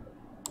not.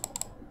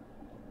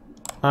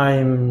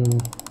 I'm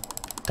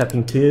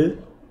tapping 2,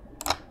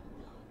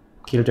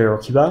 kill the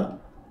Rokiba.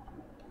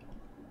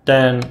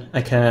 Then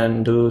I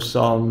can do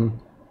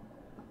some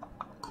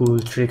cool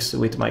tricks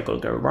with my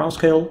Golgari Brown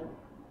Scale.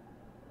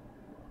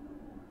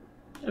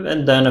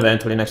 And then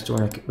eventually next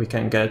turn we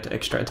can get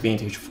extra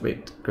advantage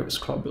with Grievous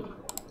Clawbill.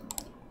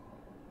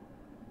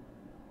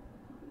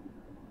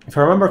 If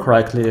I remember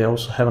correctly, they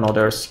also have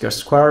another Seeker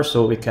Square,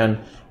 so we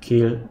can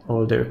kill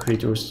all their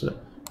creatures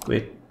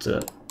with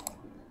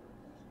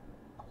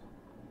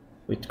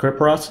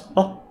Kerprots.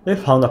 Oh, they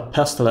found a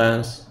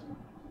Pestilence.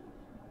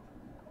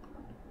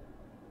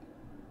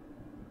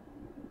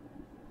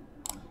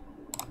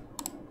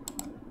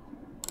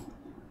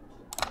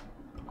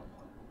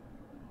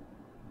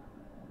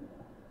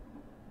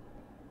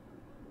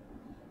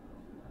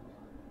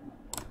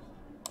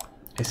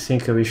 I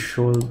think we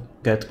should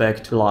get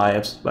back to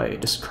lives by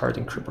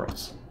discarding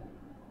Kerprots.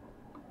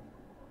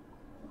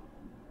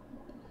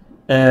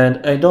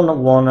 And I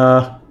don't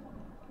wanna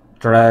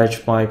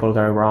dredge my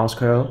Golgari Brown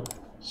Skull,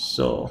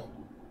 so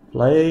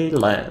play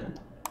land.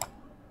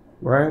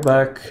 Bring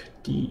back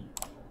the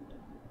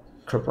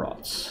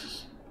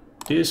Kerprots.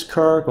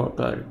 Discard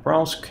Golgari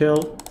Brown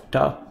Skull,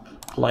 tap,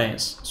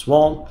 plains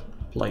swamp,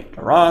 play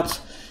the rot,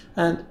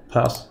 and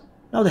pass.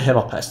 Now they have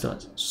a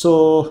Pestilence.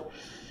 So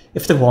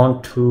if they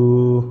want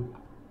to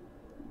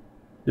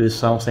do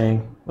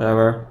something,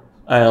 whatever,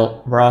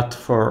 I'll rot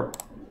for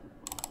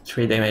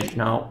 3 damage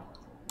now.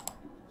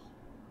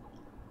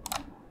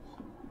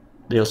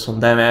 Deal some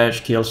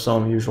damage, kill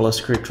some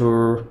useless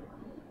creature.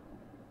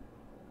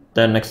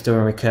 Then next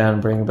turn we can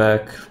bring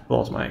back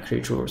both my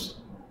creatures.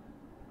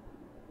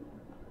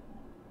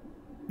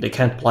 They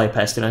can't play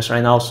Pestilence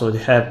right now, so they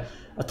have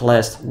at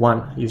least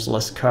 1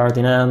 useless card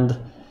in hand.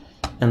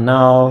 And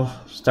now,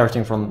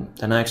 starting from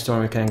the next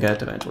turn, we can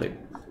get eventually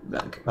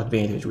back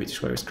advantage with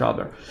Grievous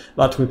Clawbill.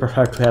 But we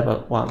prefer to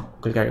have one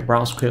Golgari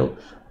Brown Skull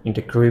in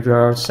the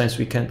graveyard, since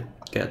we can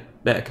get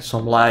back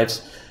some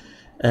lives.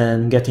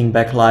 And getting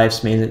back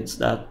lives means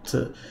that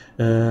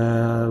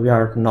we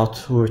are not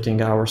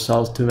hurting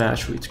ourselves too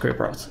much with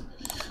Kerprots.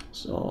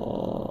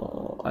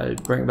 So I'll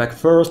bring back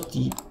first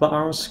the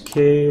Barn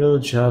Scale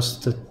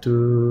just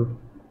to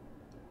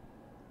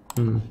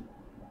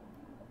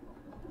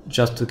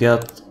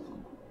get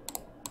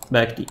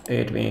back the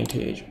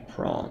advantage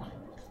from,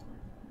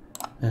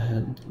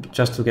 and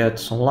just to get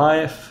some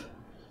life.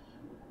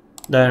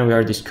 Then we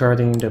are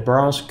discarding the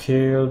bronze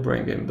skill,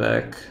 bringing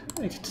back,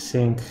 I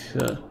think,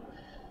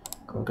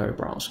 Golgari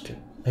bronze skill.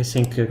 I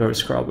think Golgari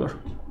Scrabbler.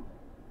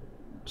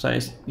 So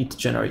it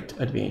generates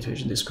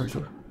advantage in this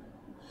creature.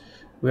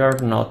 We are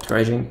not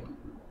raging.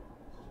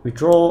 We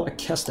draw a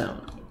cast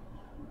down.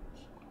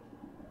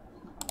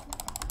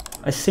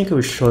 I think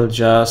we should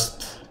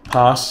just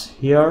pass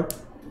here.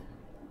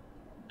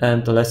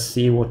 And let's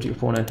see what the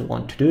opponent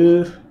wants to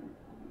do.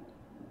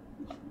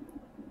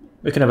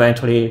 We can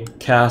eventually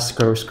cast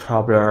Golgari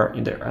Scrabbler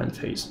in their end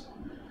phase.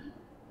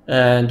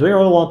 And do we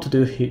all want to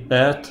do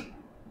that?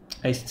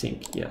 I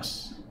think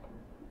yes.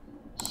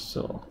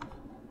 So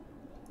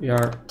we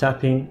are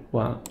tapping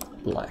 1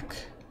 black,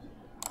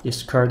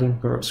 discarding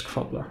Golgari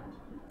Scrabbler,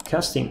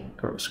 casting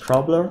Golgari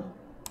Scrabbler,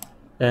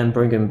 and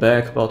bringing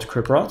back both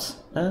Criprats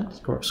and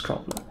Golgari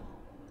Scrabbler.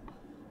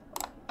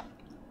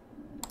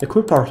 The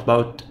cool part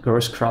about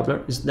Golgari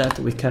Scrabbler is that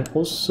we can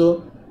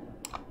also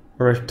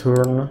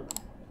return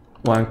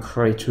 1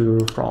 creature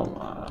from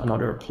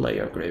another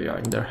player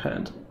graveyard in their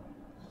hand.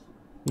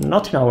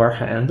 Not in our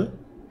hand,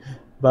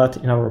 but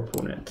in our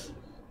opponent.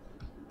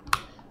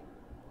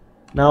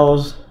 Now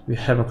we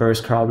have a Golgari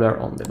Scrabbler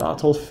on the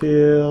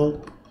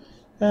battlefield,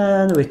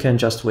 and we can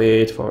just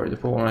wait for the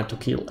opponent to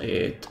kill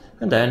it,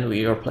 and then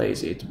we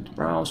replace it with the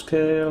brown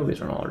scale,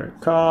 with another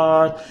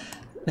card.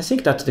 I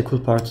think that the cool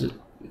part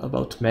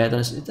about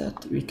Madness is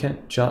that we can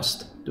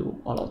just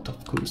do a lot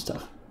of cool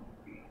stuff.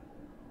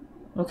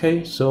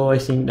 Okay, so I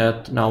think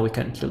that now we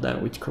can kill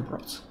them with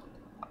Criprats.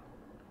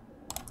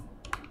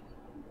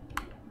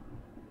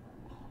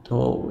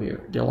 So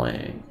we're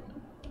dealing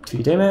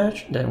 2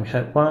 damage, then we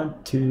have 1,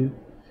 2,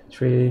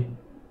 3,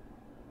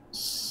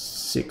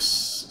 6,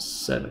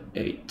 7,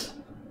 8.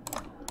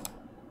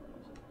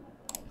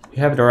 We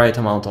have the right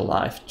amount of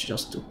life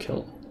just to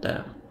kill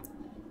them.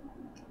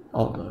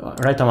 Oh,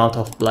 the right amount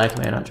of black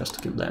mana just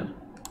to kill them.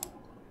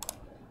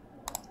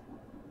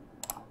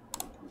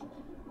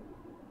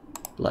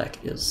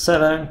 Black is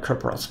 7,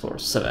 Criprats for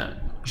 7.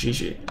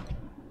 GG.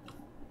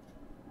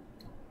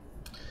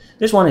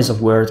 This one is a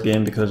weird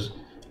game because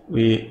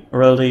we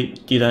really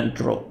didn't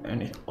draw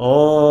any.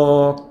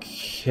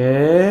 Okay.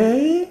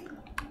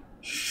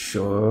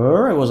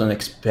 Sure, I wasn't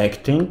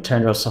expecting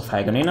Tendrils of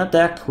Agony in a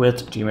deck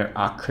with Dimir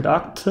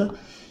Aqueduct.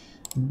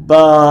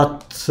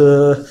 But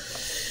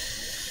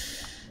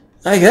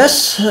I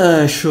guess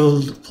I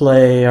should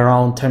play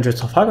around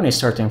Tendrils of Agony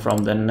starting from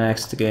the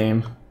next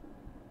game.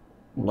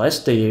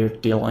 Unless they're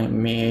dealing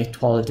me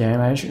 12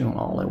 damage in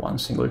only 1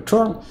 single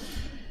turn.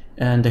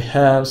 And they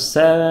have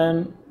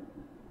 7,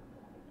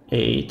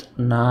 8,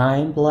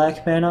 9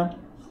 black mana.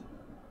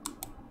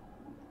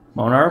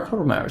 Monarch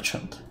or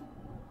Merchant?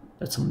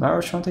 That's a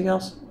Merchant, I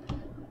guess.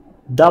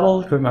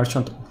 Double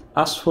Merchant of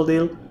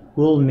Asphodel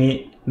will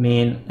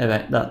mean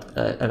that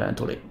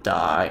eventually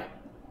die.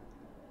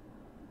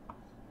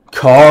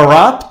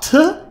 Corrupt?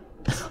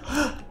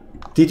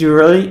 Did you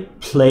really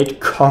play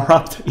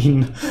Corrupt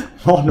in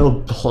mono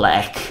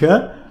black?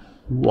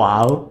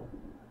 Wow.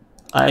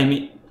 I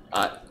mean,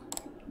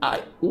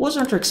 I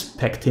wasn't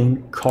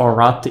expecting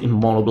Corrupt in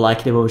mono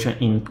black Devotion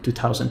in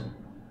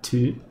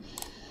 2002.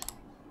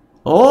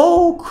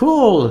 Oh,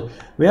 cool!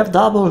 We have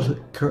double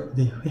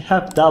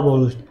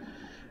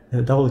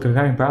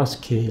Golgari Brow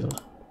Scale.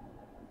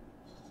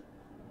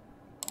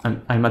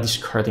 I'm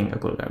discarding a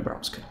Golgari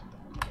Brow Scale.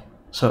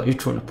 So you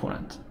throw an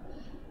opponent.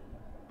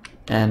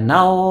 And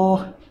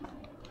now,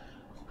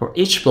 for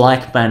each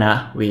black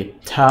mana we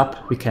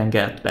tap, we can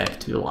get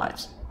back 2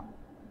 lives.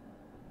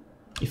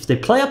 If they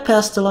play a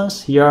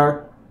Pestilence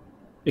here,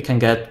 we can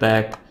get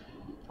back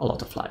a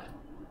lot of life.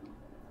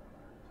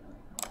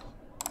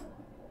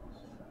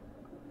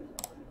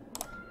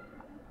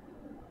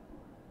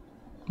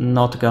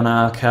 Not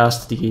gonna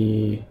cast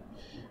the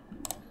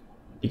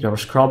Golgari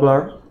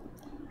Scrabbler.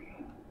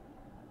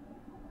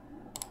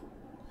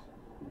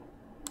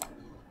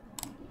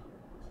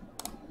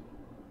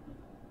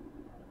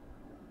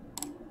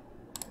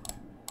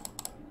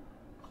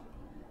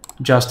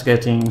 Just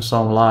getting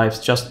some lives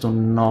just to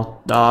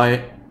not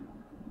die.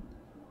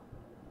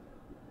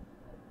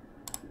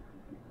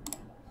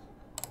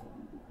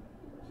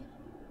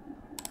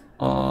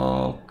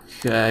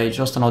 Okay,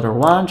 just another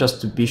one just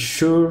to be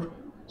sure.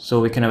 So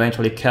we can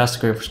eventually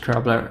cast Golgari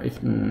Scrabbler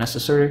if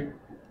necessary.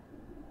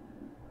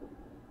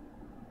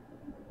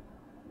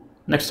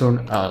 Next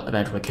turn I'll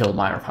eventually kill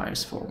my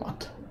Refine's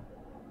format.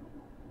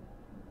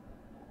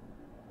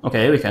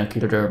 Okay, we can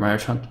kill the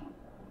Merchant.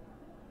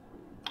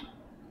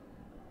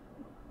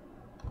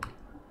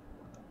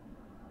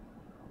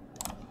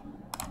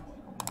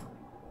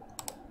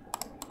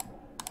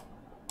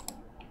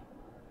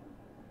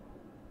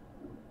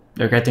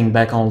 They're getting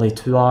back only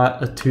 2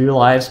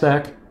 lives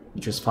back,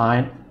 which is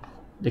fine.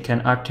 They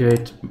can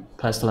activate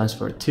Pestilence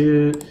for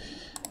 2,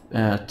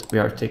 and we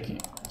are taking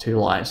 2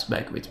 lives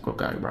back with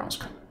Golgari Brown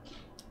Scale.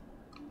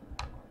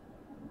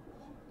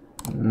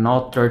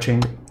 Not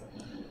dodging,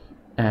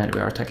 and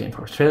we are attacking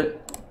for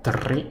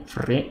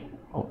 3.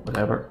 or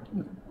whatever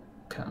you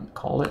can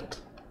call it.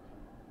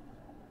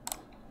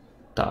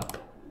 Tap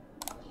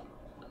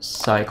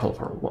cycle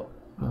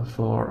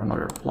for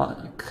another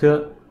black,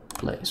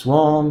 play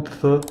swamp,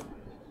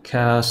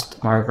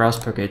 cast my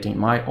grasp targeting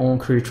my own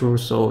creature,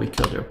 so we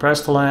kill their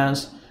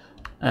pestilence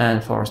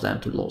and force them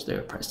to lose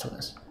their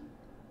pestilence.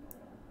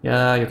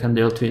 Yeah, you can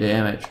deal 3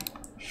 damage.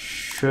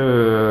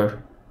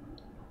 Sure.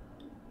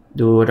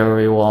 Do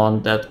whatever you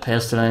want. That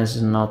pestilence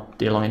is not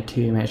dealing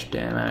too much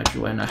damage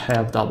when I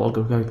have double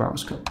ground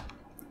skill.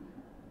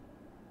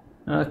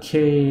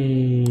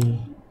 Okay.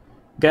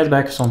 Get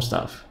back some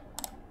stuff.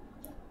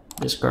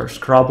 Discard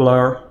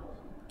Scrubbler.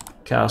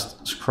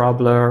 Cast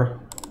Scrubbler.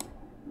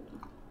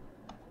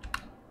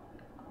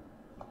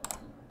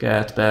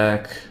 Get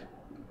back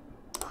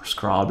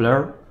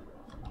Scrubbler.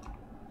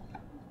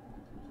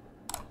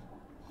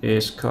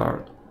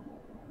 Discard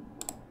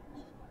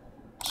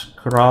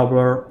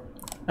Scrubbler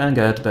and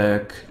get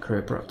back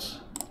Creeprot.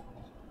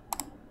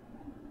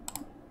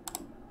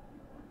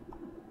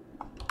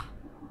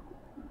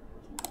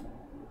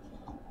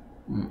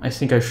 I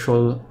think I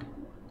should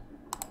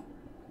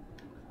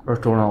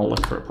return all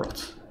the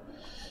Creeprot.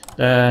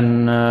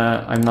 Then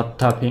I'm not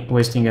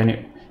wasting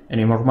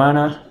any more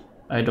mana.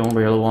 I don't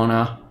really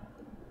wanna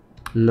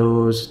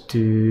lose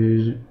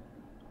to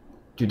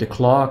the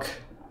clock.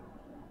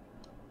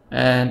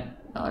 And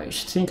I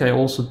think I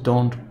also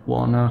don't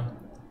wanna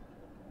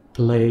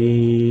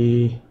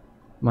play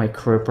my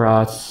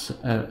Creeprots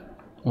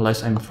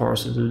unless I'm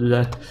forced to do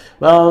that.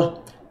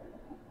 Well,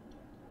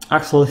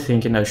 actually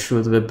thinking I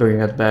should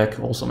bring it back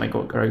also my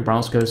Greg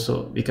Brown skill,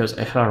 so because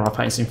I have a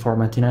Rapines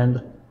Informant in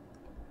hand.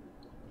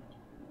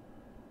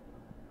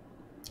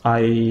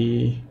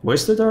 I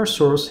wasted our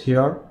source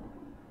here.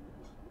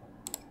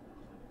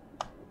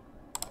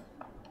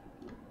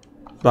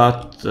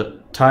 But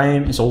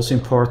time is also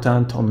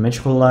important on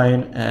Magical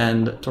Line,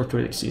 and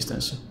Tortured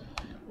Existence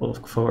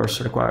of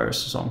course requires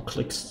some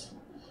clicks.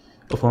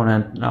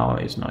 Opponent now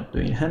is not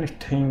doing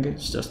anything,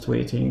 it's just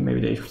waiting.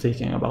 Maybe they're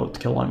thinking about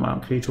killing my own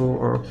creature,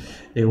 or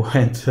they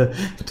went to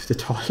the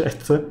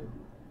toilet.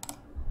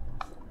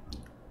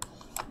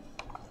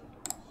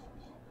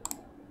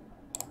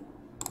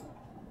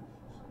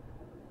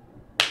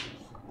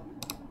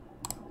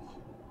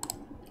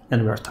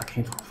 And we're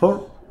attacking for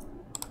 4.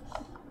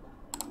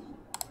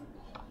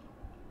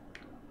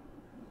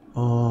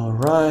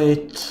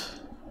 Alright.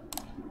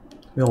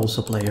 We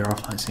also play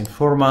Rapines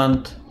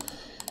Informant.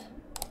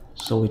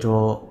 So we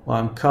draw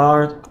 1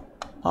 card.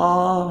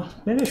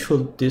 Maybe I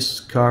should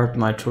discard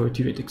my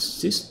Tortured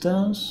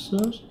Existence.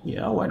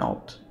 Yeah, why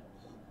not?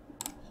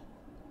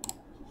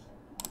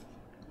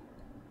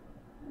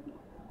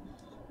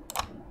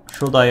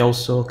 Should I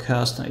also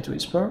cast Night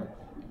Whisper?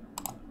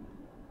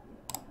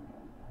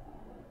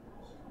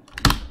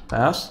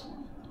 Pass.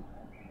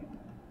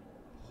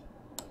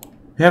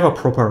 We have a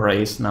proper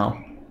race now.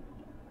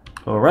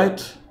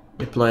 Alright,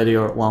 we played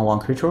your 1/1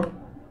 creature.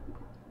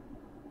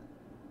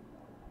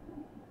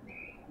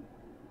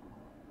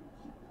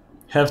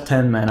 Have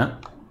 10 mana.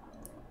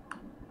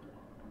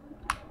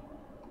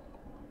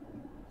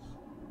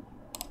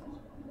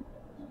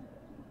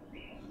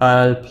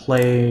 I'll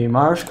play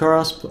Marsh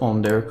Grasp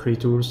on their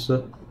creatures,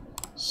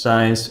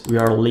 since we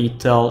are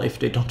lethal if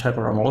they don't have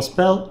a removal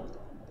spell.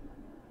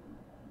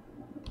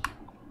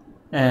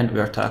 And we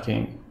are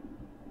attacking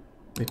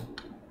with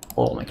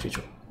all my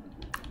creature.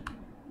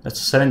 That's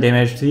 7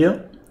 damage to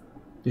you.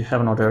 You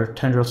have another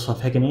Tendrils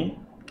of Agony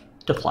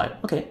to apply.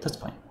 Okay, that's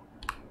fine.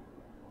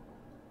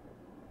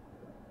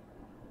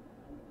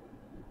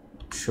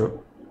 Sure.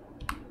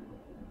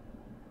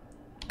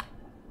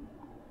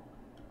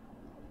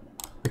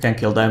 We can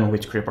kill them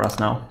with Creepers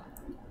now.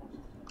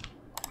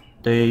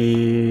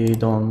 They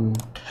don't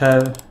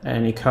have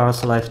any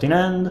cards left in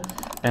hand,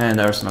 and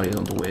there's no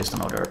reason to waste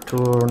another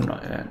turn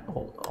and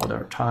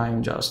other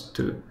time just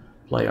to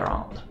play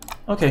around.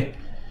 Okay.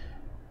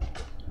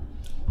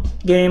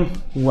 Game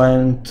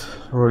went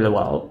really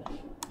well.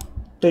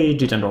 They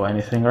didn't draw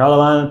anything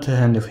relevant,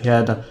 and if we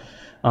had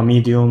a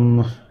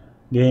medium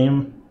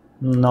game,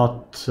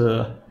 not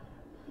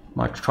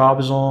much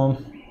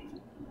troublesome.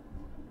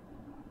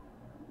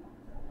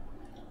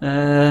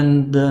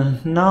 And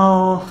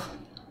now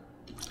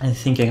I'm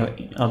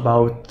thinking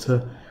about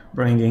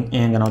bringing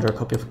in another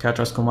copy of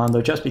Catra's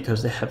Commando just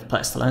because they have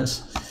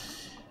Pestilence.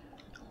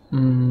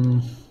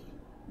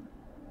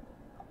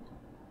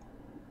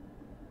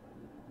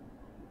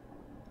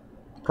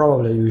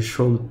 Probably we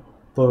should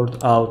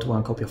put out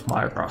 1 copy of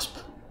My Grasp.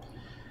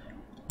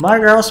 My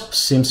Grasp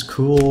seems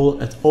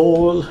cool at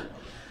all,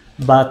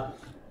 but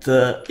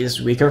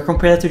is weaker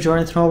compared to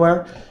Journey to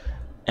Nowhere,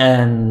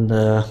 and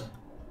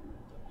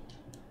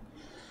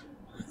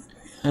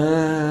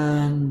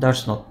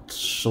there's not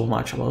so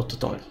much about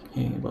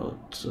talking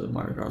about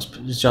My Grasp.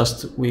 It's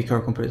just weaker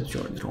compared to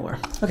Journey to Nowhere.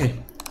 Okay,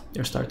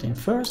 you're starting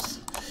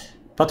first,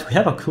 but we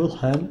have a cool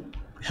hand.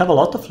 We have a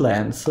lot of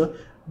lands,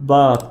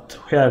 but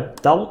we have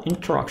double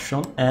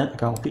interaction and a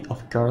copy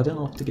of Guardian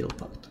of the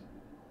Guildpact.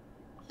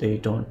 They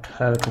don't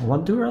have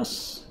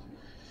Conduras.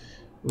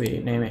 We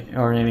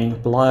are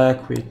naming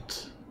black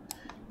with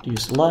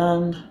this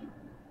land.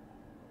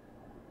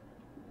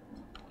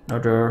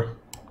 Another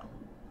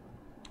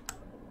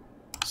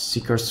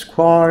Seeker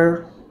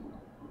Squire.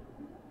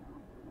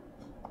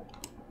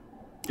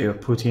 They're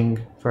putting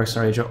First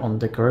Ranger on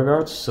the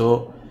graveyard,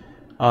 so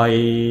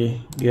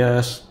I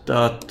guess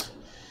that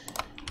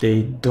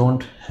they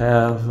don't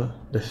have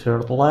the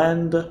third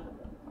land.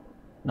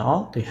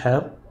 No, they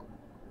have.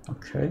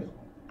 Okay.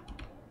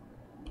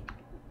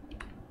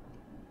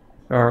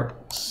 We're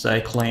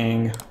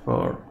cycling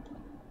for,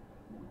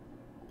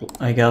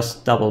 I guess,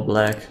 double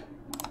black.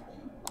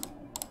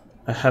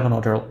 I have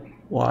another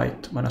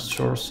white mana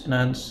source in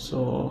hand,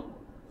 so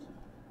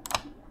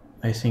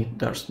I think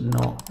there's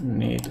no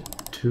need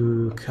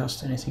to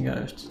cast anything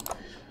else.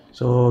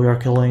 So we are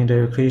killing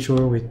their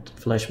creature with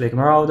Flashback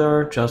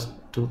Marauder just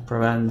to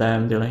prevent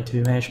them dealing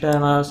too much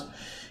damage.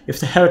 If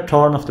they have a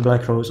Thorn of the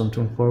Black Rose on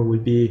turn 4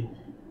 would be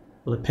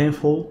really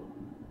painful,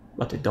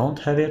 but they don't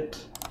have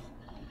it.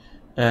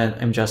 And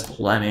I'm just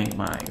lamming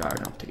my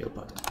Guardian of the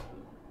Guildpad.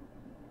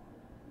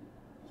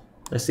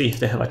 Let's see if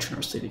they have a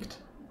Generous Edict.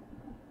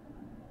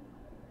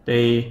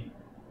 They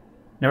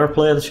never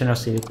played a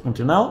Generous Edict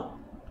until now,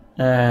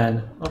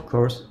 and of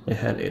course they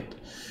had it.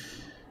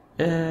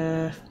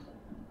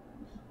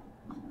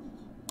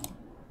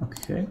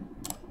 Okay.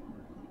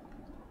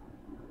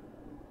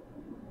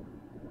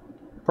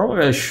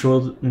 Probably I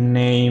should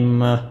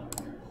name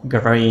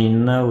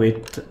green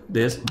with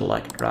this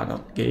Black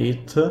Dragon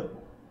Gate.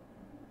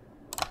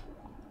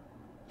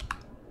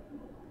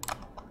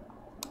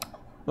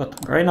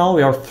 But right now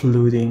we are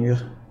flooding.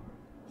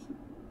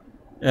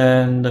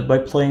 And by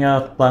playing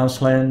out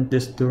bounce land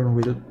this turn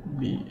we'll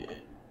be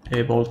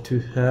able to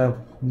have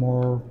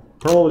more,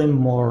 probably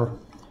more.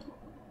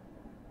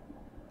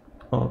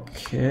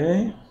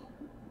 Okay.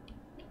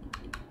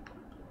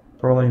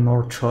 Probably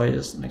more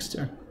choices next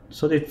turn.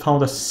 So they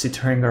found a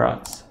Cittering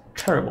Rats.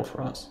 Terrible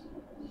for us.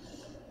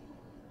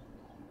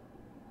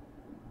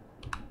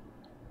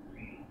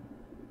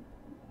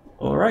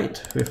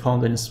 Alright, we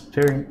found an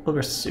Inspiring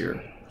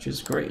Overseer, which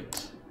is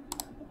great.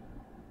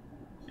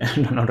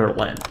 And another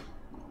land.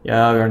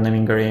 Yeah, we are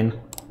naming green.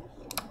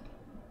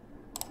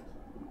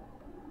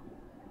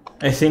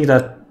 I think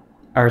that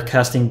our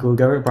casting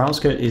Golgari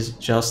Brownscale is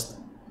just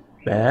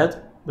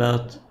bad,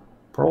 but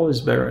probably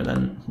is better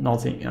than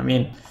nothing. I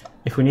mean,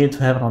 if we need to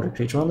have another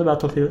creature on the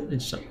battlefield,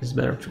 it's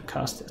better to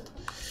cast it.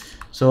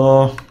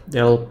 So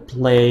they'll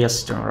play a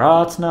Cittering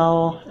Rat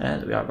now,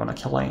 and we are gonna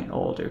kill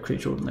all their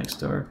creatures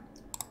next turn.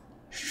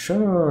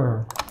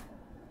 Sure.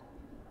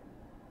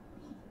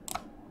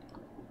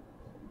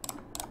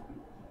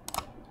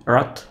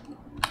 Rat,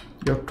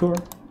 your turn.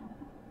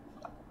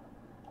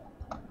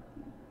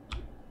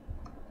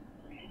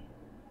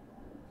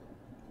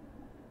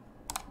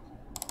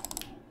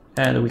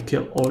 And we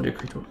kill all the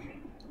creatures.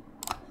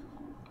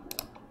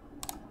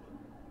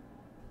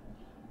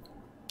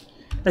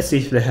 Let's see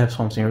if they have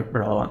something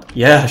relevant.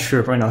 Yeah,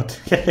 sure, why not?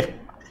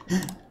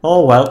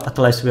 Oh well, at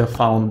least we have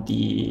found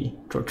the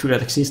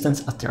Tortured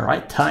Existence at the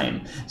right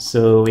time.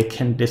 So we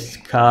can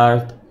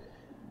discard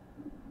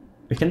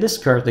the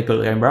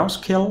Golgari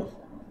Brownscale,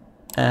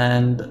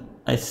 and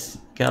I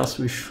guess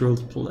we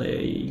should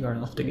play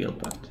Guardian of the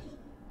Guildpad.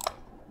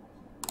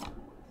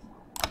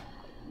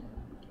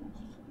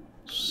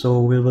 So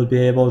we will be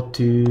able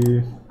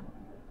to...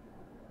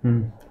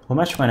 how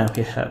much mana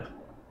we have?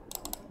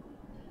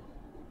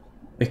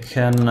 We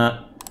can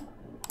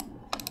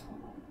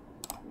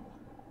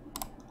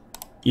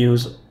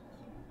use...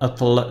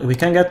 we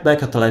can get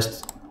back at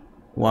least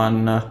 2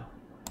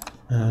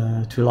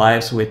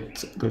 lives with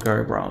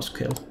Golgari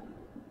Brownscale.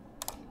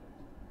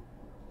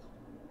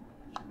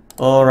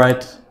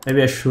 Alright,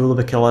 maybe I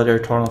should kill their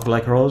Thorn of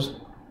Black Rose.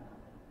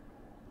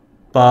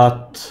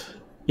 But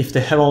if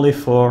they have only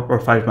 4 or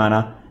 5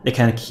 mana, they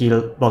can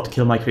both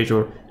kill my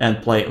creature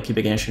and play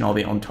Okibe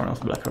Shinobi on Thorn of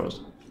Black Rose.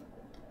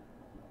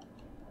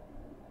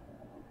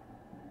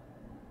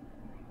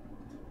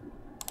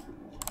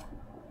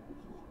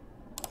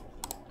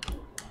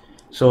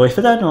 So if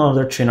they had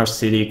another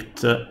Generous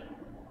Edict,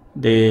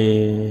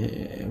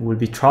 they will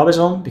be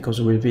troublesome because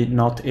we'll be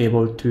not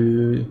able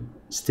to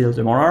steal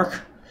the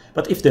Monarch.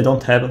 But if they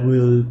don't have,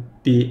 we'll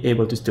be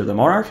able to steal the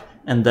Monarch,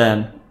 and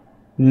then...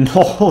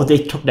 No, they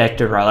took back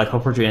the Relic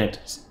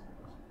Opportunities.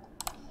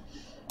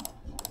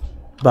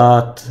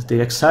 But they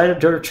excited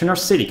their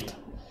Generous Edict,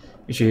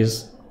 which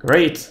is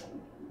great,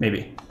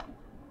 maybe.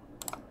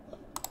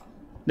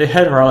 They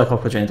had Relic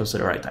Opportunities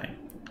at the right time.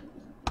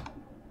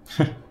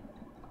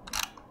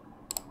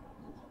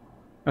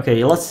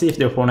 Okay, let's see if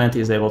the opponent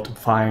is able to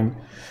find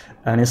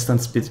an Instant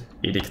Speed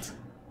Edict.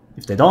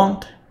 If they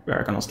don't, we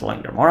are gonna steal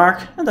their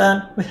Monarch, and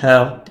then we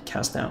have the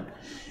cast down.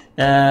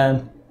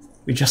 And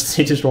we just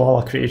need to draw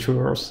a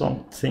creature or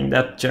something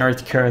that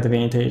generates card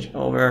advantage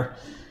over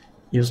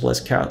useless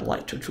card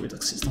like Tortured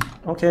Existence.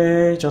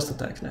 Okay, just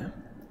attack them.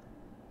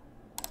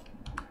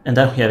 And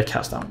then we have a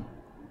cast down.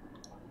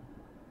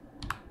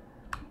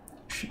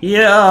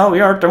 Yeah, we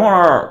are the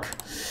Monarch!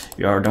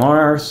 We are the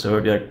Monarch, so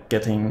they're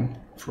getting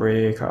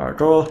free card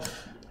draw.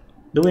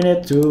 Do we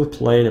need to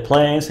play the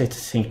planes? I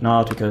think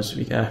not, because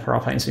we have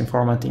Raphael's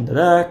Informant in the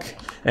deck,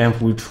 and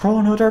we draw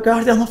another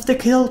Guardian of the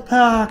Kill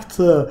Pact!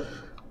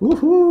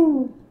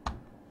 Woohoo!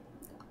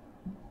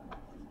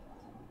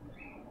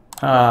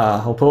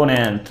 Ah,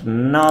 opponent,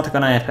 not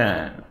gonna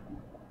happen.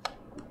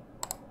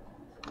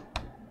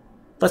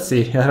 Let's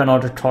see, have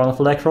another Thorn of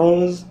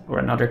Electros, or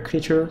another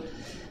creature.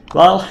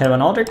 Well, have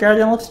another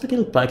Guardian of the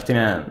Kill Pact in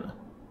hand.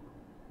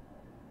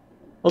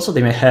 Also,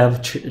 they may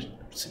have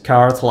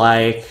cards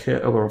like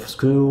Ogre of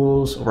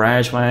Schools, or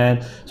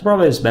Regiment, so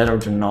probably it's better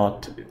to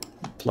not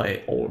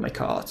play all my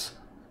cards.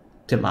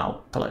 Till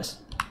now, at least.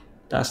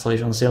 Dax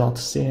Legion Zealot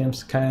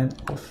seems kind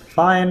of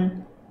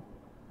fine.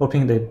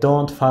 Hoping they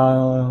don't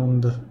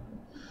found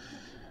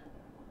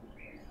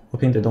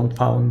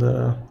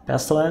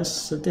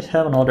Pestilence. They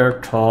have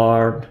another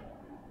Thorn.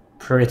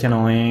 Pretty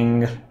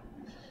annoying.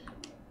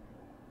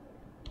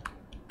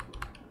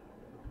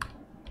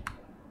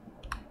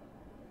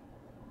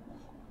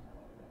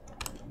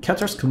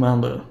 Catter's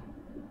Commando.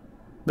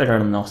 Better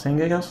than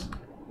nothing, I guess.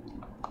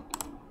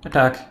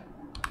 Attack.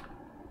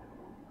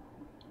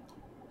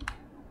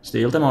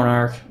 Steal the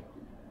Monarch.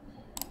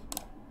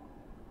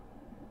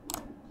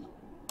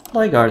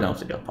 Play Guardian of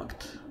the Kill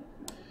Pact.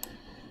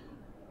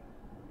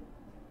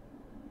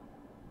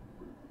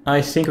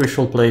 I think we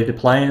should play the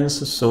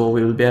planes, so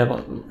we will be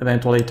able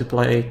eventually to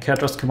play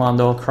Catter's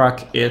Commando,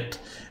 crack it,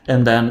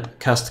 and then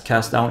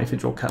cast Down if we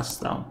draw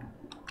Cast Down.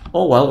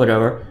 Oh well,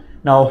 whatever.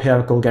 Now we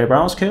have Golgari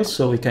Brown Scale,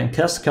 so we can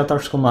cast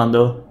Catter's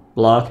Commando,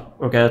 block,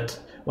 or get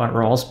one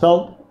roll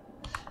spell,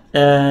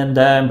 and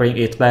then bring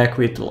it back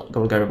with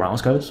Golgari Brown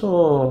Scale,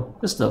 so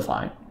it's still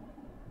fine.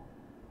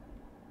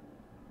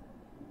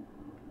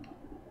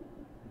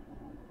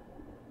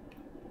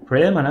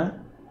 Pre-mana,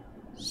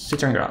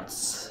 Citron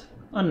Grats.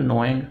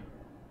 Annoying.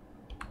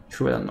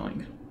 Truly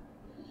annoying.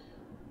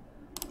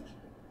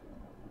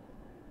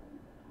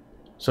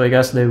 So I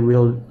guess they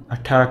will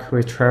attack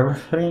with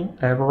everything.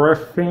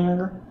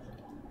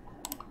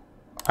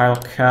 I'll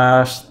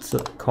cast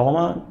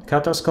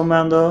Catter's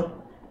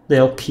Commando.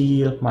 They'll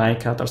kill my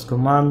Catter's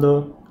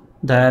Commando.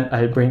 Then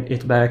I bring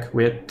it back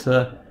with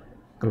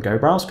Golgari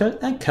Brown Scale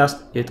and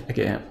cast it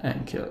again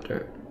and kill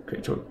the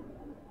creature.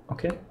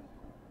 Okay.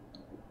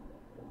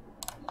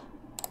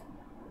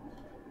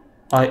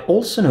 I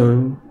also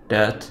know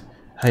that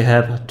I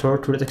have a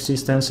Tortured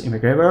Existence in my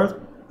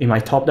graveyard, in my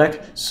top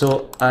deck,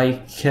 so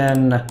I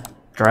can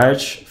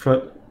dredge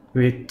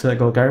with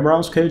Golgari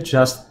Brown Scale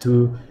just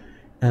to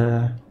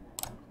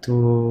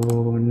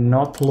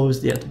not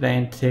lose the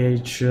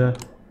advantage,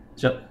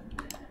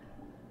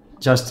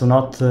 just to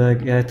not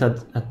get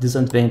a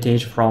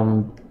disadvantage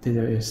from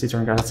the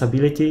Citron Grats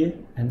ability,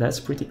 and that's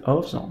pretty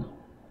awesome.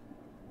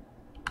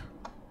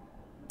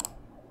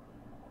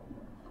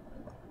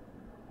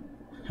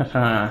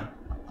 Haha,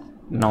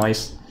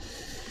 nice.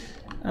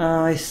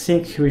 I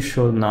think we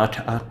should not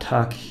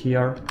attack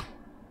here.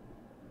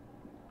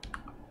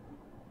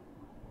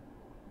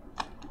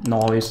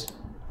 Noise.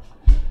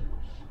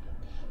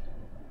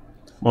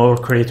 More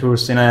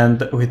creatures in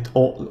hand with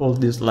all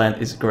this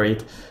land is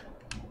great.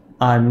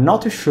 I'm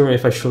not too sure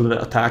if I should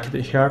attack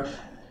it here,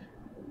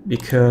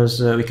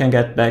 because we can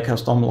get back a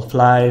Storm of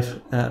Life,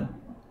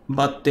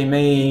 but they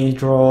may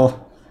draw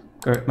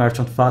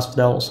Merchant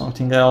Fastbell or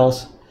something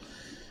else,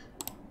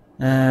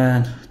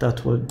 and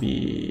that would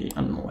be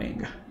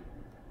annoying.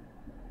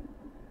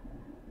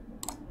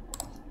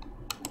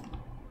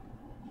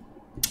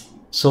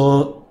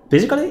 So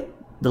basically,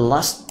 the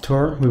last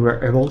turn we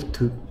were able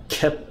to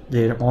keep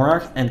their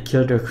Monarch and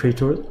kill their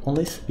creature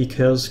only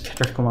because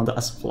Catter's Commando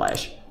has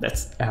Flash.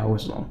 That's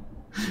awesome.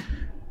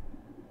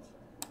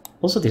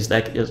 Also, this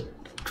deck is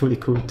truly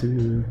cool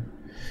to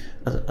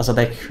as a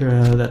deck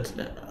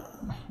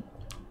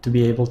to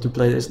be able to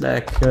play this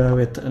deck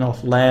with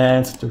enough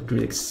lands to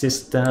create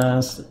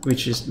Existence,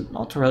 which is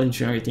not really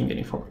generating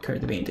any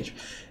card advantage,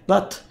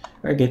 but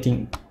we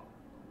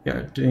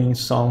are doing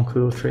some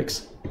cool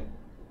tricks.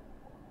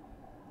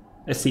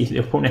 Let's see if the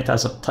opponent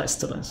has a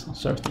Pestilence or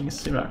something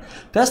similar.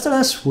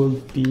 Pestilence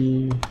will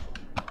be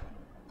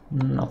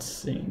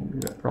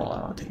nothing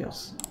relevant, I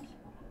guess.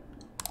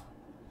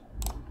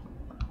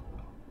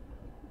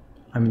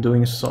 I'm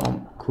doing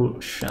some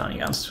cool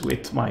shenanigans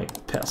with my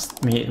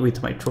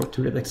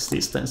Tortured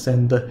Existence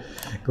and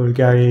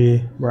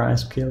Golgari Brown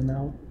Scale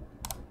now.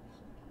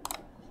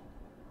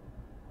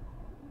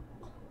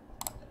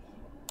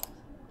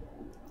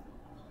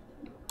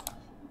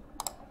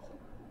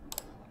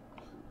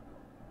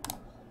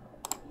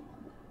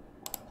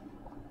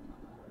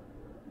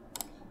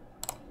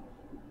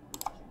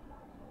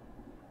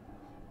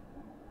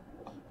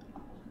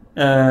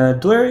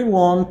 Do I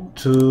want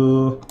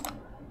to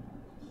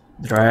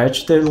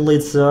dredge the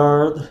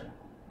Lizard?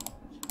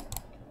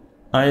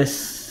 I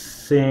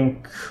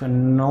think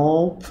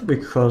nope,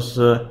 because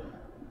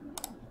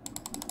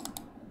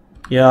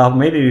yeah,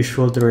 maybe we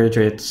should dredge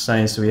it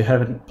since we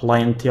have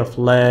plenty of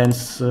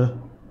lands.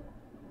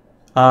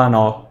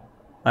 No,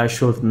 I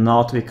should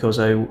not, because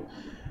I'm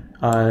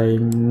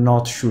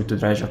not sure to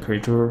dredge a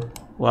creature.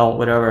 Well,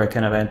 whatever, I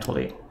can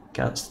eventually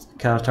cast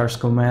characters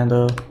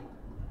commando.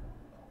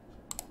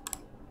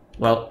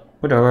 Well,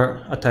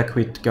 whatever, attack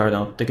with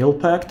Guardian of the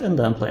Guild Pact and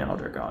then play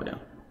another Guardian.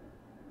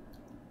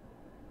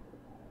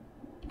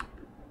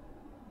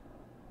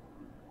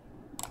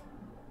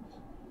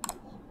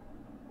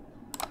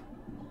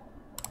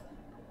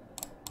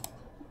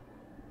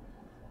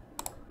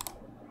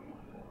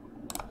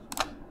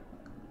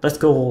 Let's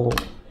go.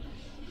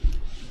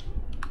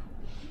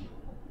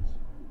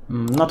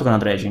 Not gonna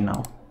dredging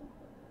now.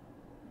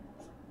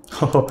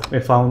 Oh, we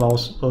found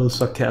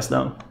also cast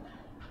down.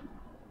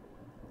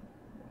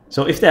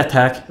 So if they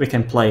attack, we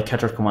can play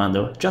Catcher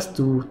Commando just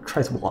to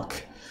try to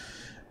block.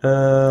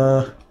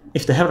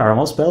 If they have an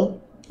armor spell,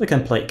 we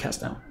can play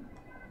cast down.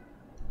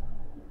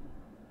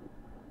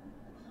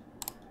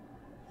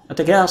 But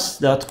I guess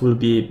that will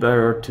be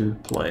better to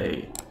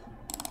play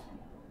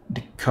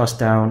the cast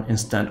down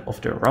instead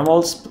of the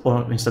Ramals,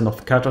 or instead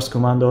of Catcher's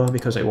Commando,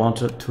 because I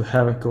wanted to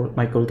have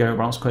my Golgari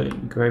Brown Skull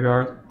in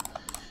graveyard,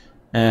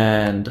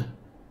 and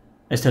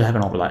I still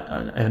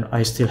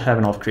have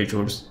enough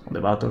creatures on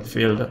the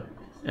battlefield.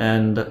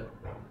 And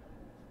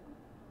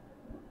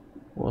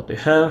what they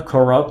have,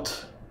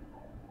 Corrupt.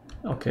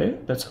 Okay,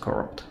 that's a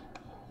Corrupt.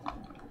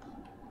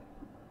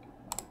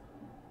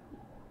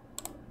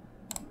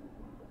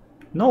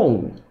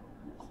 No,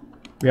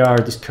 we are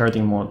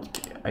discarding more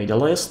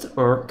Idealist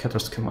or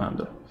Catcher's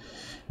Commando.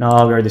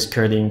 Now we are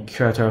discarding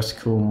Catcher's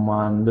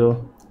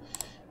Commando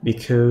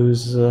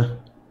because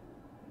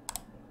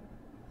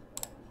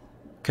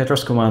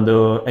Catcher's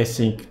Commando, I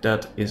think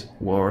that is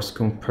worse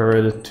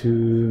compared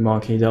to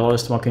Monkey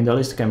Idealist. Monkey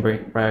Idealist can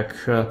bring back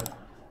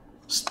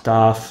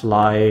stuff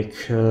like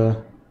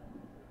the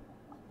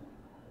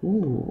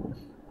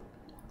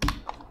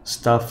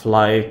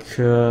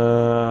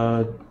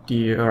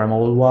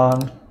Ramal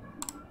one.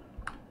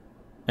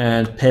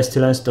 And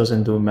Pestilence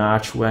doesn't do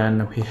much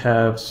when we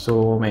have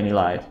so much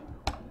life.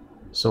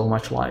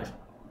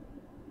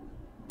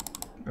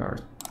 We are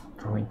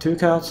drawing 2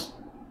 cards.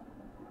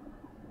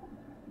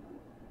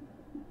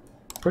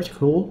 Pretty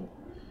cool.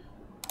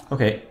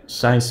 Okay,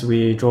 since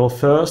we draw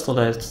first,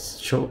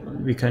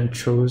 we can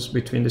choose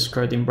between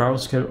discarding Brown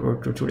Skull or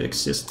to the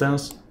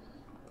Existence.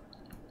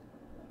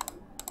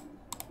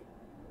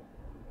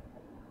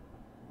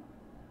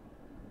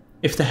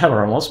 If they have a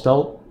remote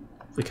spell,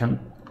 we can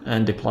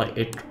deploy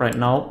it right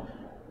now.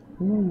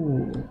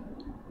 Ooh.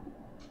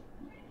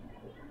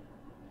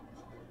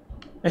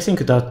 I think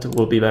that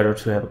will be better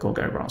to have a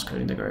Golgari Brown Skull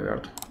in the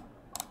graveyard.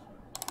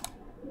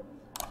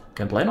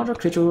 Can play another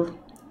creature.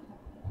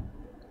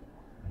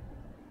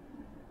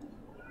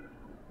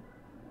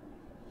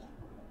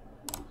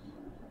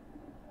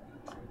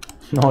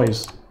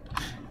 Noise.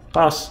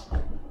 Pass.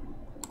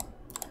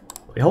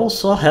 We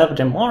also have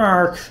the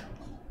Monarch.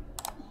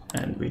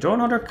 And we draw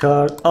another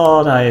card.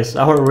 Oh, nice.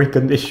 Our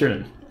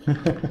recondition.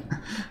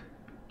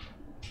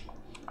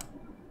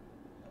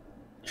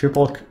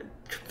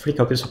 Three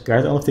copies of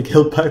Guardian of the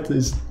Guild Pact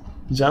is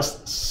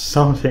just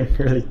something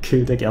really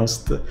good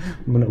against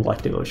Mono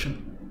Black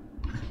Devotion.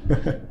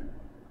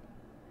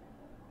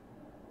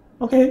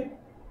 Okay.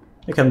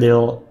 You can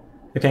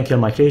kill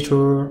my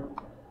creature,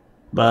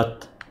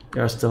 but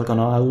you're still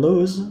gonna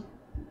lose,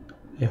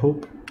 I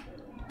hope.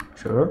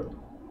 Sure.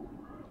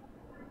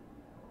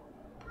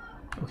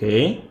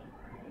 Okay.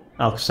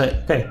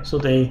 Okay, so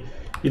they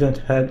didn't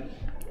have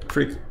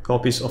 3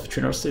 copies of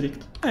Tuner's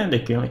Edict, and they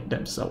killed it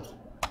themselves.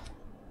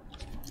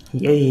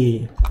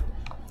 Yay!